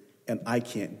truth, and I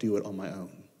can't do it on my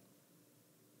own.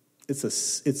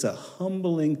 It's a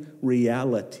humbling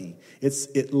reality.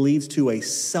 It leads to a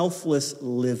selfless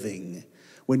living.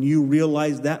 When you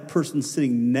realize that person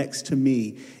sitting next to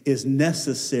me is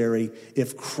necessary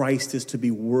if Christ is to be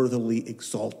worthily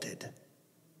exalted.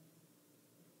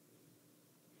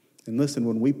 And listen,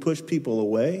 when we push people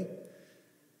away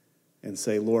and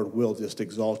say, Lord, we'll just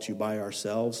exalt you by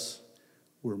ourselves,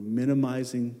 we're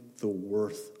minimizing the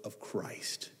worth of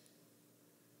Christ.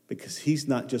 Because he's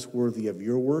not just worthy of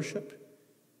your worship,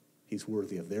 he's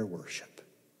worthy of their worship.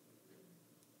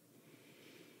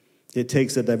 It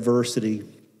takes a diversity.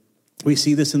 We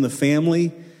see this in the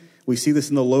family. We see this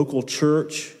in the local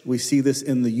church. We see this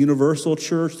in the universal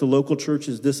church. The local church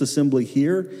is this assembly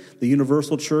here. The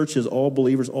universal church is all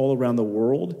believers all around the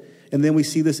world. And then we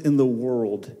see this in the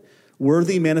world.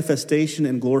 Worthy manifestation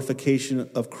and glorification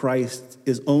of Christ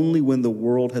is only when the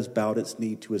world has bowed its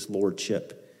knee to his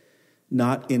lordship.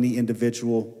 Not any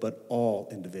individual, but all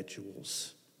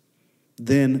individuals.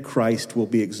 Then Christ will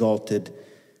be exalted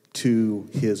to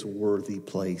his worthy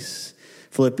place.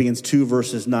 Philippians 2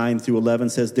 verses 9 through 11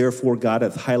 says, "Therefore God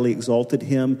hath highly exalted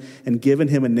him and given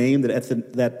him a name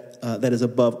that is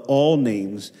above all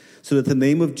names, so that the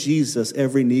name of Jesus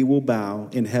every knee will bow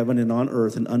in heaven and on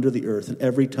earth and under the earth, and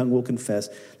every tongue will confess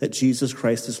that Jesus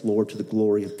Christ is Lord, to the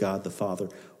glory of God the Father."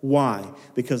 Why?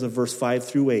 Because of verse 5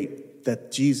 through 8,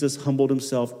 that Jesus humbled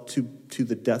himself to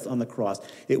the death on the cross.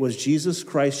 It was Jesus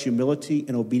Christ's humility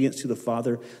and obedience to the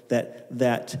Father that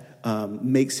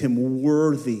makes him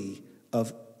worthy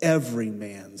of every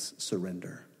man's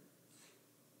surrender.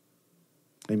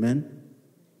 Amen?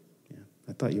 Yeah,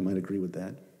 I thought you might agree with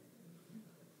that.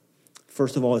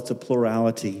 First of all, it's a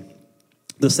plurality.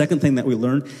 The second thing that we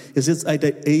learn is it's a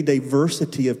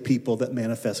diversity of people that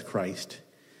manifest Christ.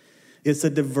 It's a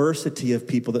diversity of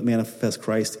people that manifest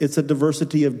Christ. It's a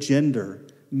diversity of gender,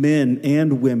 men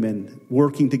and women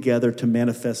working together to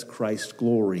manifest Christ's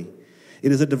glory.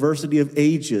 It is a diversity of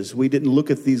ages. We didn't look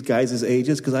at these guys'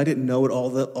 ages because I didn't know what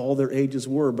all their ages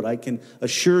were, but I can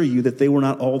assure you that they were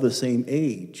not all the same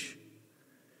age.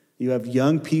 You have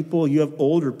young people, you have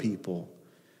older people.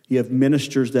 You have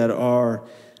ministers that are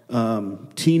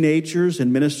teenagers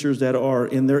and ministers that are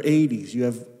in their 80s. You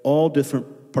have all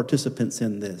different participants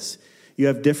in this. You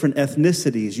have different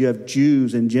ethnicities. You have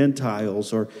Jews and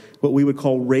Gentiles, or what we would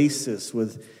call racists,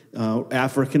 with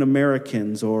African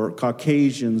Americans or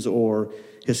Caucasians or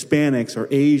Hispanics or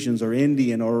Asians or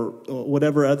Indian or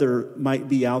whatever other might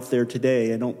be out there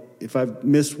today. If I've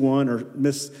missed one or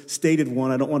misstated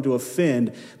one, I don't want to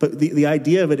offend. But the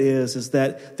idea of it is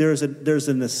that there's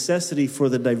a necessity for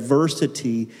the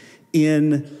diversity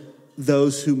in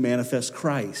those who manifest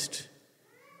Christ.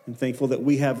 I'm thankful that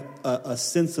we have a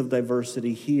sense of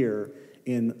diversity here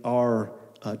in our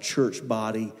church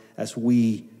body as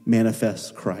we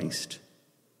manifest Christ.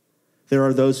 There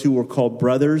are those who are called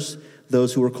brothers,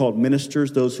 those who are called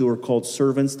ministers, those who are called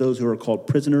servants, those who are called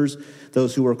prisoners,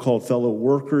 those who are called fellow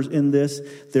workers in this.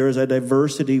 There is a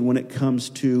diversity when it comes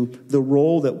to the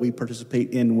role that we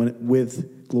participate in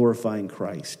with glorifying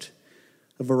Christ.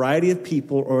 A variety of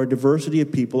people or a diversity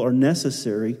of people are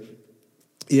necessary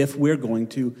if we're going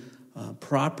to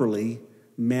properly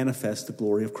manifest the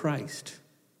glory of Christ.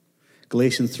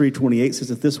 Galatians 3:28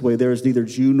 says it this way: "There is neither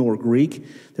Jew nor Greek,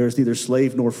 there is neither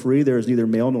slave nor free, there is neither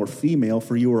male nor female,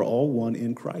 for you are all one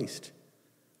in Christ."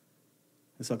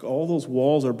 It's like all those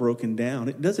walls are broken down.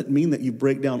 It doesn't mean that you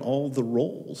break down all the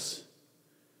roles.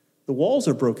 The walls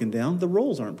are broken down, the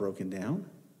roles aren't broken down.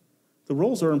 The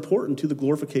roles are important to the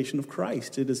glorification of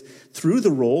Christ. It is through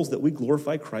the roles that we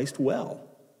glorify Christ well.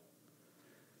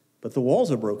 But the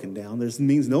walls are broken down. This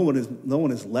means no one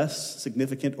is less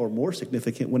significant or more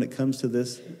significant when it comes to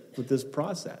this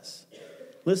process.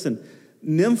 Listen,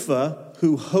 Nympha,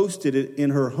 who hosted it in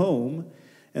her home,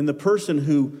 and the person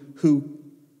who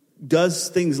does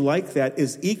things like that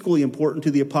is equally important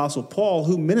to the Apostle Paul,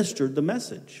 who ministered the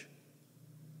message.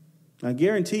 I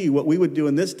guarantee you what we would do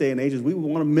in this day and age is we would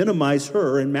want to minimize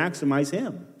her and maximize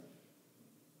him.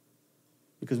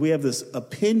 Because we have this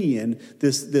opinion,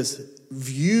 this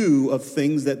view of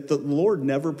things that the Lord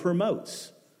never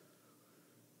promotes.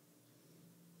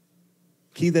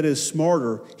 He that is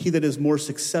smarter, he that is more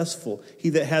successful, he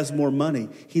that has more money,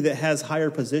 he that has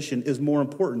higher position is more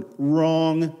important.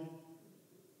 Wrong.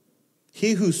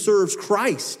 He who serves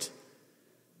Christ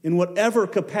in whatever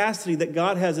capacity that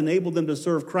God has enabled them to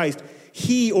serve Christ,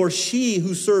 he or she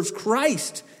who serves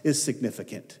Christ is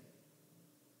significant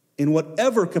in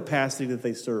whatever capacity that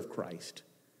they serve Christ.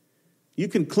 You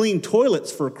can clean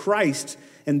toilets for Christ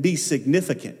and be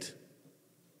significant.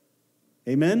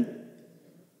 Amen?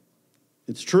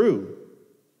 It's true.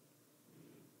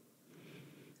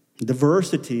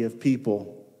 Diversity of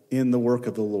people in the work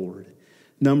of the Lord.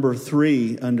 Number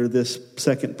 3, under this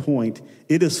second point,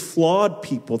 it is flawed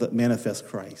people that manifest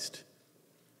Christ.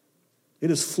 It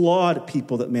is flawed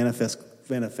people that manifest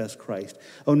Christ.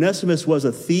 Onesimus was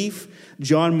a thief.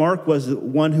 John Mark was the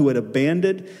one who had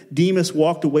abandoned. Demas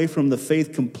walked away from the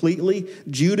faith completely.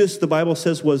 Judas, the Bible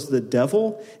says, was the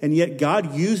devil. And yet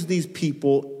God used these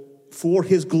people for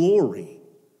his glory.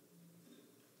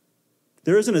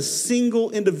 There isn't a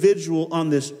single individual on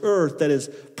this earth that is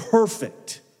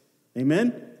perfect.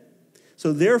 Amen?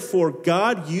 So therefore,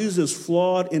 God uses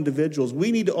flawed individuals.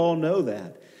 We need to all know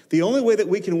that. The only way that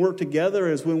we can work together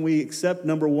is when we accept,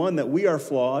 number 1, that we are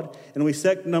flawed, and we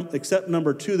accept,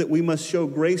 number 2, that we must show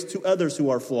grace to others who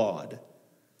are flawed.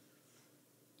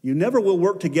 You never will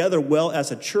work together well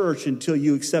as a church until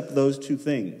you accept those two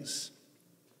things.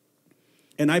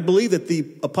 And I believe that the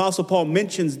Apostle Paul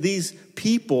mentions these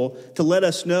people to let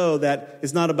us know that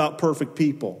it's not about perfect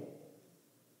people.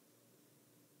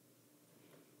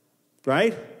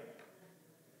 Right?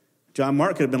 John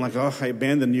Mark could have been like, oh, I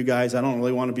abandoned you guys. I don't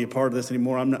really want to be a part of this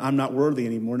anymore. I'm not worthy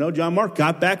anymore. No, John Mark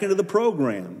got back into the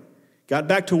program, got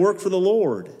back to work for the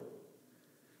Lord,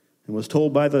 and was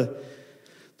told by the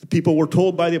people were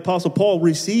told by the Apostle Paul,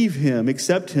 receive him,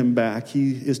 accept him back.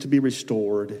 He is to be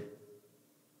restored.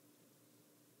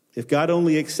 If God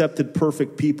only accepted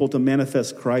perfect people to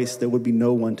manifest Christ, there would be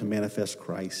no one to manifest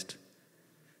Christ.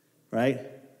 Right?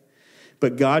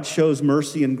 But God shows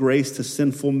mercy and grace to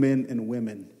sinful men and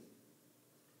women.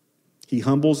 He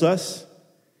humbles us,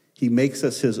 he makes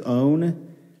us his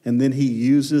own, and then he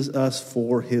uses us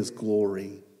for his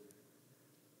glory.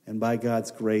 And by God's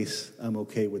grace, I'm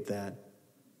okay with that.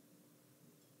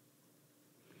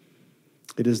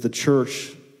 It is the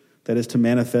church that is to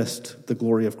manifest the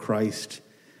glory of Christ.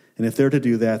 And if they're to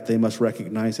do that, they must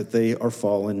recognize that they are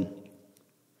fallen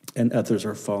and others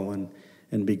are fallen,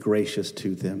 and be gracious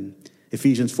to them.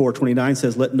 Ephesians 4:29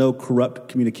 says, let no corrupt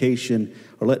communication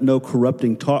or let no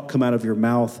corrupting talk come out of your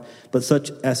mouth, but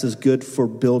such as is good for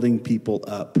building people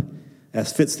up,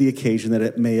 as fits the occasion, that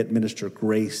it may administer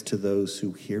grace to those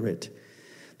who hear it.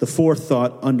 The fourth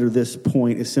thought under this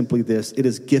point is simply this: it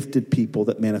is gifted people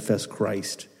that manifest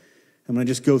Christ. I'm going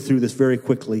to just go through this very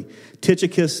quickly.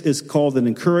 Tychicus is called an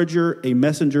encourager, a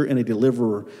messenger, and a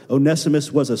deliverer.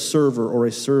 Onesimus was a server or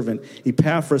a servant.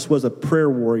 Epaphras was a prayer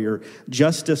warrior.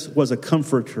 Justus was a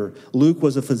comforter. Luke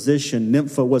was a physician.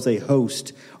 Nympha was a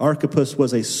host. Archippus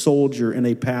was a soldier and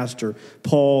a pastor.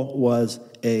 Paul was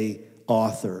a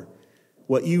author.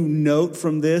 What you note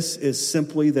from this is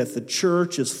simply that the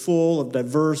church is full of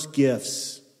diverse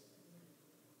gifts.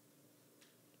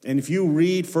 And if you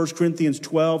read 1 Corinthians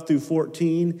 12 through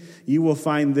 14, you will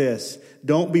find this.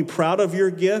 Don't be proud of your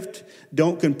gift.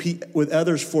 Don't compete with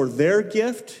others for their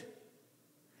gift.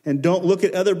 And don't look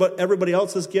at everybody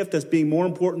else's gift as being more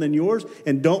important than yours.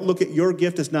 And don't look at your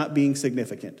gift as not being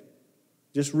significant.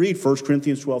 Just read 1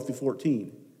 Corinthians 12 through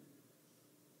 14.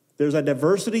 There's a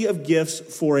diversity of gifts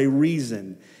for a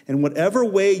reason. And whatever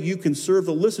way you can serve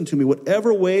listen to me,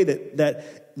 whatever way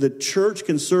that the church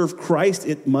can serve Christ,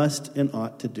 it must and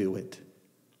ought to do it.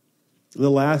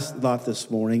 The last thought this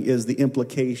morning is the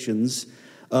implications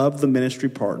of the ministry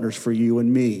partners for you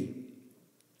and me.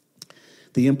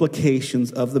 The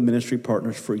implications of the ministry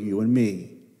partners for you and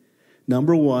me.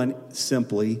 Number one,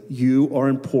 simply, you are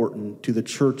important to the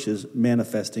church's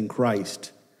manifesting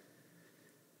Christ.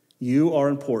 You are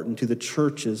important to the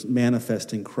church's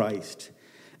manifesting Christ.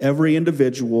 Every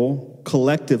individual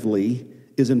collectively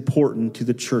is important to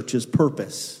the church's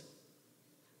purpose.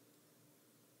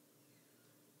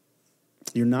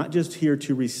 You're not just here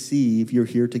to receive, you're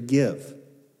here to give.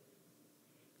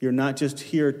 You're not just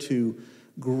here to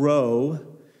grow,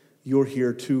 you're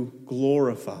here to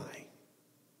glorify.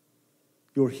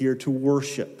 You're here to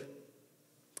worship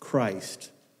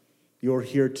Christ. You're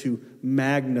here to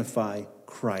magnify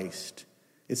Christ.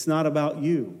 It's not about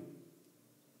you.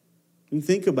 And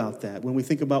think about that. When we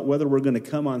think about whether we're going to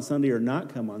come on Sunday or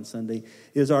not come on Sunday,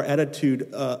 is our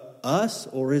attitude us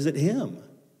or is it him?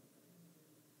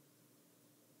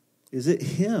 Is it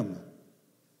him?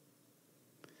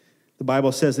 The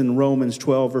Bible says in Romans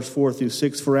 12, verse 4 through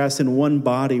 6, for as in one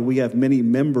body we have many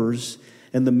members,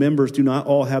 and the members do not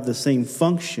all have the same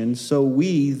function, so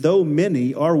we, though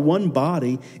many, are one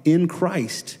body in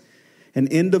Christ, and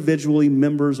individually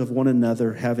members of one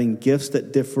another, having gifts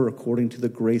that differ according to the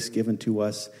grace given to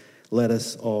us, let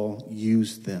us all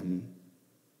use them.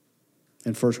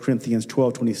 And 1 Corinthians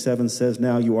 12:27 says,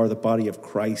 now you are the body of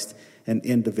Christ and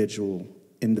individual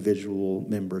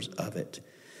members of it.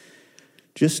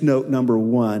 Just note, number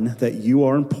one, that you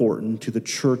are important to the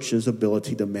church's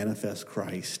ability to manifest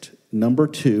Christ. Number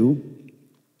two,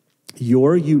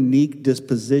 your unique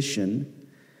disposition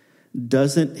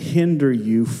doesn't hinder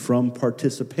you from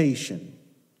participation.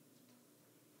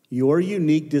 Your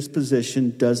unique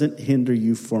disposition doesn't hinder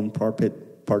you from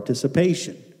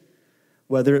participation.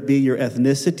 Whether it be your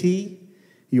ethnicity,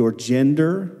 your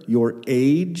gender, your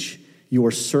age, your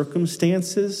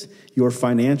circumstances, your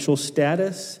financial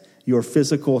status, your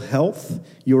physical health,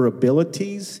 your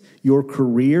abilities, your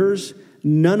careers,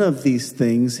 none of these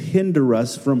things hinder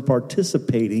us from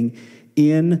participating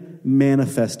in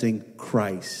manifesting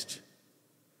Christ.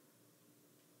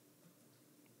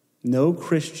 No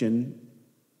Christian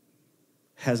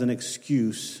has an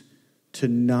excuse to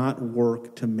not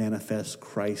work to manifest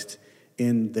Christ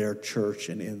in their church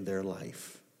and in their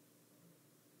life.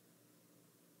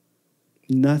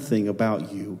 Nothing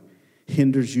about you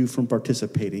hinders you from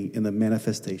participating in the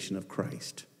manifestation of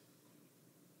Christ.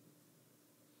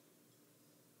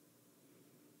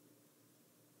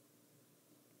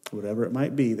 whatever it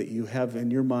might be that you have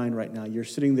in your mind right now, you're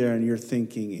sitting there and you're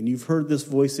thinking, and you've heard this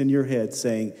voice in your head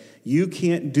saying, you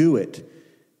can't do it.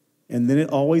 And then it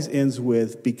always ends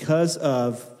with, because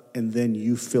of, and then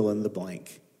you fill in the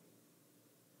blank.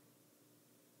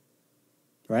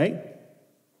 Right?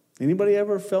 Anybody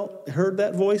ever heard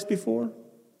that voice before?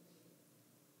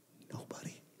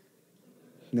 Nobody.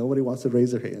 Nobody wants to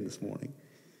raise their hand this morning.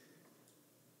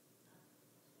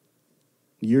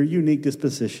 Your unique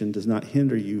disposition does not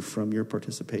hinder you from your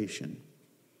participation.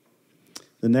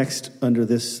 The next under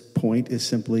this point is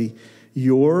simply,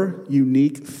 your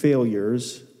unique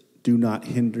failures do not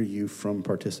hinder you from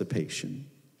participation.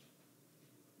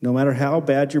 No matter how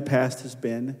bad your past has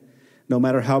been, no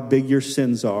matter how big your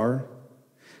sins are,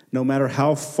 no matter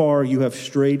how far you have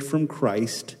strayed from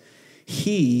Christ,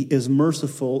 He is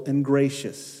merciful and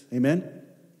gracious. Amen?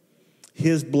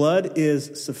 His blood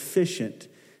is sufficient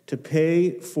to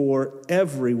pay for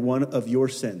every one of your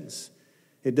sins.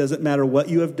 It doesn't matter what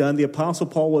you have done. The Apostle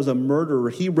Paul was a murderer.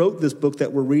 He wrote this book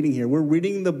that we're reading here. We're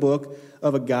reading the book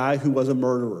of a guy who was a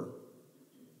murderer.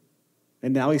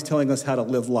 And now he's telling us how to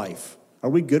live life. Are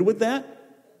we good with that?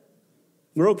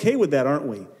 We're okay with that, aren't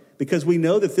we? Because we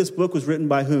know that this book was written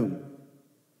by whom?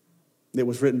 It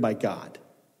was written by God.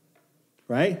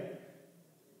 Right?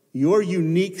 Your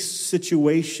unique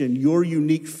situation, your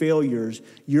unique failures,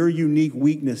 your unique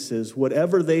weaknesses,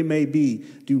 whatever they may be,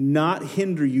 do not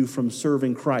hinder you from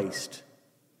serving Christ.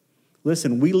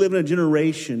 Listen, we live in a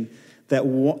generation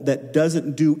that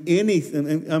doesn't do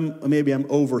anything. Maybe I'm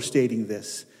overstating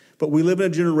this, but we live in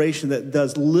a generation that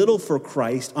does little for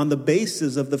Christ on the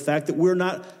basis of the fact that we're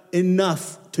not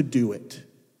enough to do it.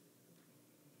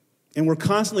 And we're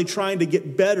constantly trying to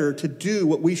get better to do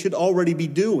what we should already be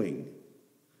doing.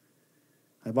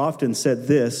 I've often said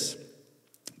this,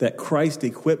 that Christ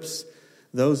equips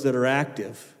those that are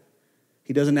active.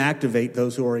 He doesn't activate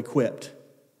those who are equipped.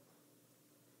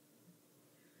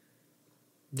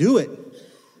 Do it.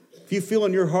 If you feel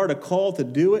in your heart a call to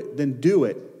do it, then do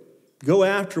it. Go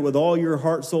after it with all your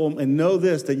heart, soul, and know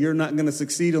this, that you're not going to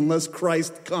succeed unless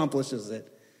Christ accomplishes it.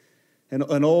 And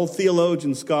an old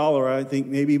theologian scholar, I think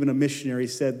maybe even a missionary,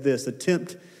 said this,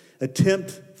 attempt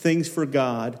things for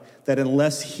God that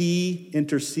unless He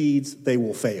intercedes, they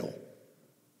will fail.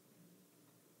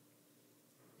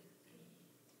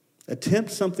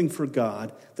 Attempt something for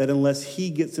God that unless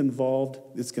He gets involved,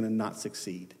 it's going to not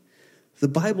succeed. The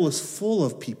Bible is full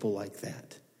of people like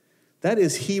that. That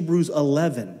is Hebrews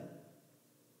 11.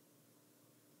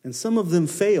 And some of them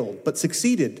failed, but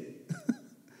succeeded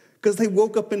because they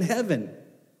woke up in heaven.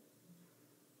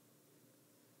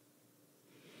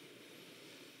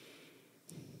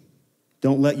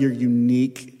 Don't let your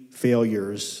unique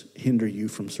failures hinder you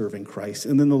from serving Christ.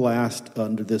 And then the last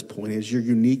under this point is your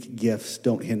unique gifts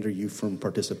don't hinder you from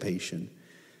participation.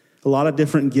 A lot of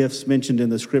different gifts mentioned in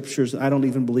the scriptures. I don't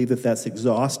even believe that that's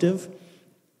exhaustive.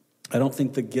 I don't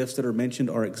think the gifts that are mentioned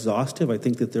are exhaustive. I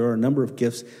think that there are a number of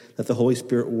gifts that the Holy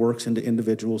Spirit works into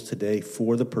individuals today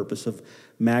for the purpose of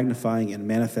magnifying and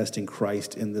manifesting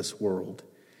Christ in this world.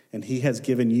 And He has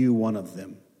given you one of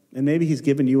them. And maybe He's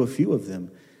given you a few of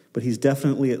them. But He's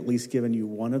definitely at least given you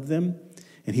one of them.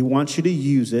 And He wants you to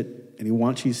use it. And He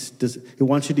wants you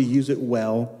to use it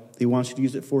well. He wants you to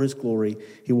use it for His glory.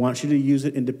 He wants you to use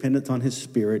it in dependence on His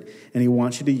Spirit. And He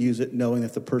wants you to use it knowing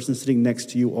that the person sitting next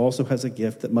to you also has a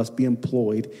gift that must be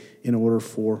employed in order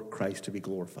for Christ to be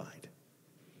glorified.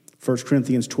 1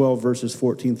 Corinthians 12, verses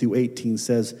 14 through 18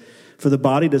 says, "For the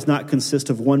body does not consist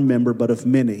of one member, but of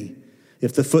many.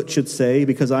 If the foot should say,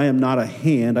 because I am not a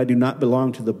hand, I do not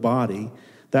belong to the body,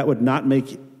 that would not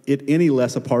make it any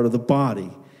less a part of the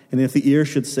body. And if the ear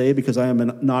should say, because I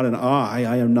am not an eye,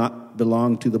 I am not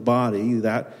belong to the body,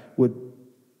 that would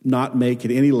not make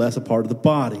it any less a part of the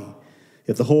body.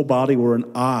 If the whole body were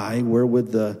an eye, where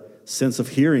would the sense of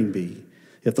hearing be?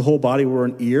 If the whole body were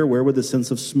an ear, where would the sense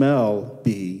of smell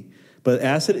be? But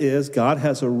as it is, God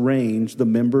has arranged the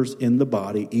members in the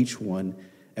body, each one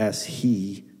as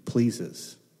He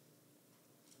pleases."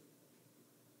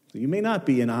 So you may not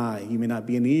be an eye, you may not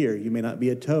be an ear, you may not be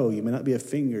a toe, you may not be a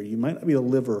finger, you might not be a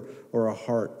liver or a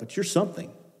heart, but you're something.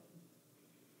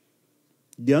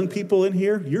 Young people in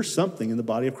here, you're something in the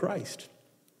body of Christ.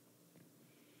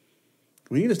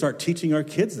 We need to start teaching our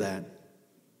kids that.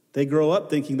 They grow up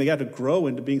thinking they got to grow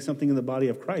into being something in the body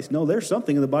of Christ. No, they're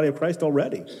something in the body of Christ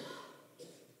already.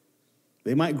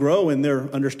 They might grow in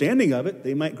their understanding of it.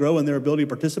 They might grow in their ability to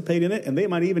participate in it. And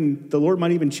the Lord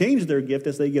might even change their gift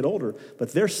as they get older.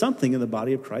 But there's something in the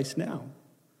body of Christ now.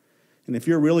 And if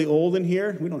you're really old in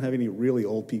here, we don't have any really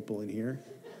old people in here.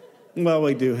 Well,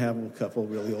 we do have a couple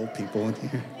really old people in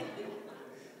here.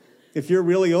 If you're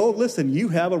really old, listen, you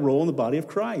have a role in the body of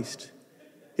Christ.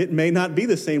 It may not be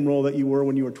the same role that you were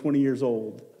when you were 20 years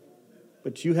old,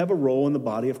 but you have a role in the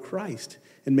body of Christ.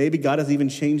 And maybe God has even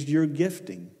changed your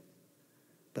gifting.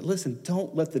 But listen,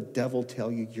 don't let the devil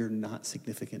tell you you're not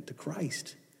significant to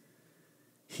Christ.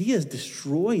 He is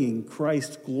destroying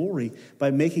Christ's glory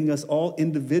by making us all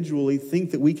individually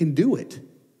think that we can do it.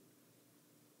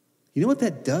 You know what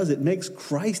that does? It makes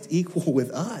Christ equal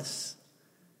with us.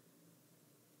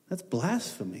 That's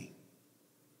blasphemy.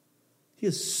 He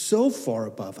is so far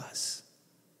above us.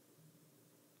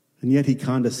 And yet he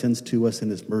condescends to us in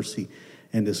his mercy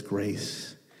and his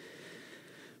grace.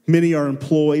 Many are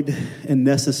employed and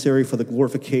necessary for the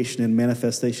glorification and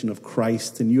manifestation of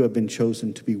Christ, and you have been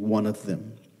chosen to be one of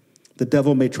them. The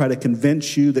devil may try to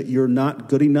convince you that you're not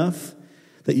good enough,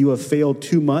 that you have failed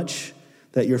too much,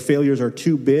 that your failures are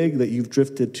too big, that you've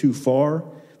drifted too far,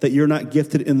 that you're not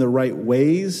gifted in the right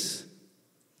ways,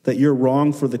 that you're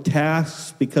wrong for the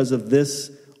tasks because of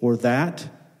this or that.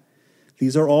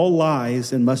 These are all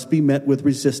lies and must be met with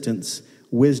resistance,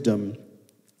 wisdom,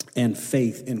 and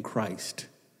faith in Christ.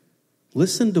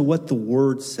 Listen to what the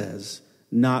Word says,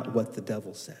 not what the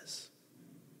devil says.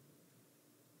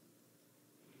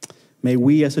 May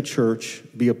we as a church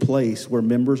be a place where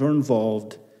members are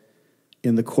involved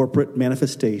in the corporate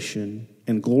manifestation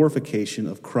and glorification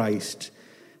of Christ,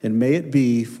 and may it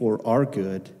be for our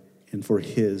good and for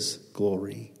his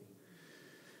glory.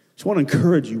 Just want to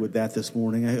encourage you with that this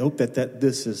morning. I hope that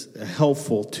this is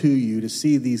helpful to you to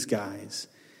see these guys.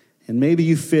 And maybe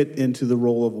you fit into the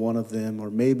role of one of them, or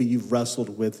maybe you've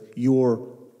wrestled with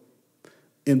your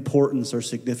importance or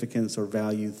significance or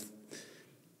value.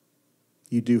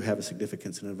 You do have a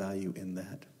significance and a value in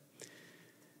that.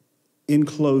 In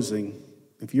closing,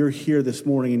 if you're here this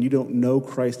morning and you don't know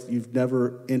Christ, you've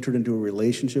never entered into a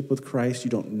relationship with Christ,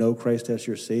 you don't know Christ as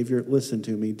your Savior, listen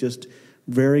to me just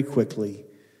very quickly.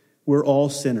 We're all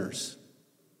sinners.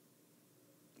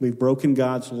 We've broken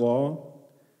God's law.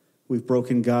 We've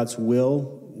broken God's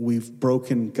will. We've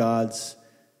broken God's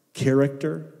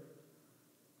character.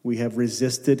 We have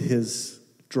resisted his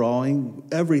drawing.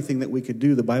 Everything that we could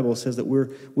do, the Bible says that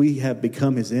we have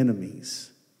become his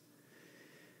enemies.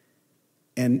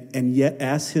 And yet,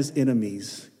 as his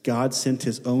enemies, God sent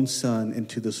his own Son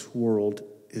into this world.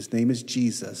 His name is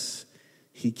Jesus.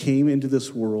 He came into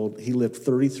this world. He lived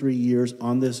 33 years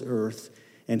on this earth,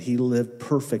 and he lived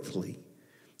perfectly.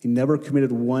 He never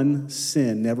committed one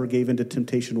sin, never gave into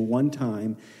temptation one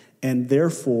time. And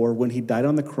therefore, when he died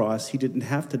on the cross, he didn't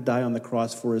have to die on the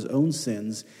cross for his own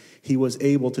sins. He was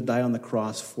able to die on the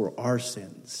cross for our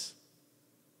sins.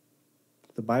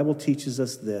 The Bible teaches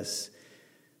us this,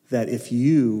 that if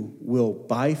you will,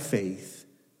 by faith,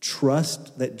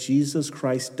 trust that Jesus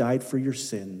Christ died for your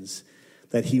sins,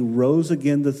 that he rose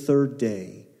again the third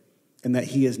day, and that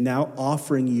he is now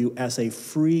offering you as a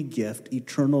free gift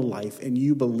eternal life, and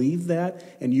you believe that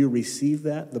and you receive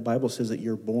that, the Bible says that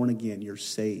you're born again, you're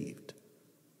saved.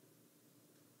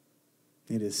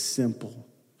 It is simple.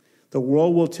 The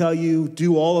world will tell you,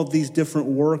 do all of these different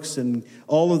works and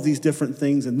all of these different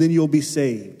things, and then you'll be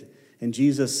saved. And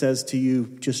Jesus says to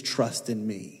you, just trust in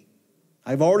me.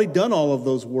 I've already done all of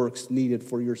those works needed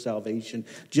for your salvation.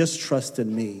 Just trust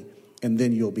in me, and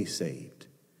then you'll be saved.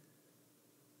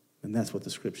 And that's what the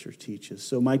Scripture teaches.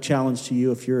 So my challenge to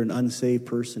you, if you're an unsaved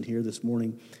person here this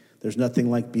morning, there's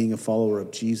nothing like being a follower of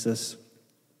Jesus,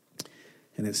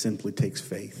 and it simply takes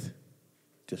faith.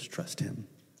 Just trust him.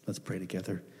 Let's pray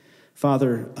together.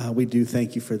 Father, we do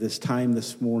thank you for this time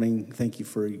this morning. Thank you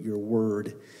for your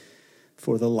word,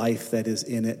 for the life that is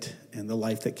in it and the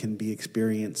life that can be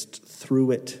experienced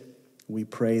through it. We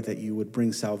pray that you would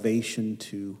bring salvation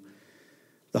to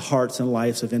the hearts and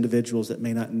lives of individuals that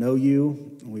may not know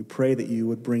you. And we pray that you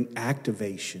would bring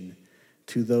activation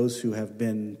to those who have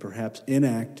been perhaps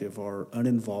inactive or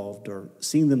uninvolved or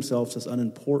seen themselves as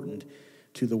unimportant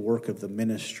to the work of the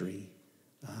ministry.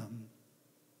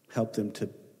 Help them to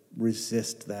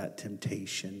resist that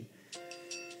temptation,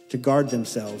 to guard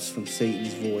themselves from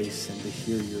Satan's voice and to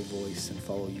hear your voice and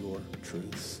follow your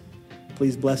truths.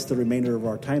 Please bless the remainder of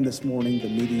our time this morning, the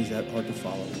meetings that are to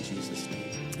follow in Jesus'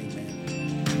 name.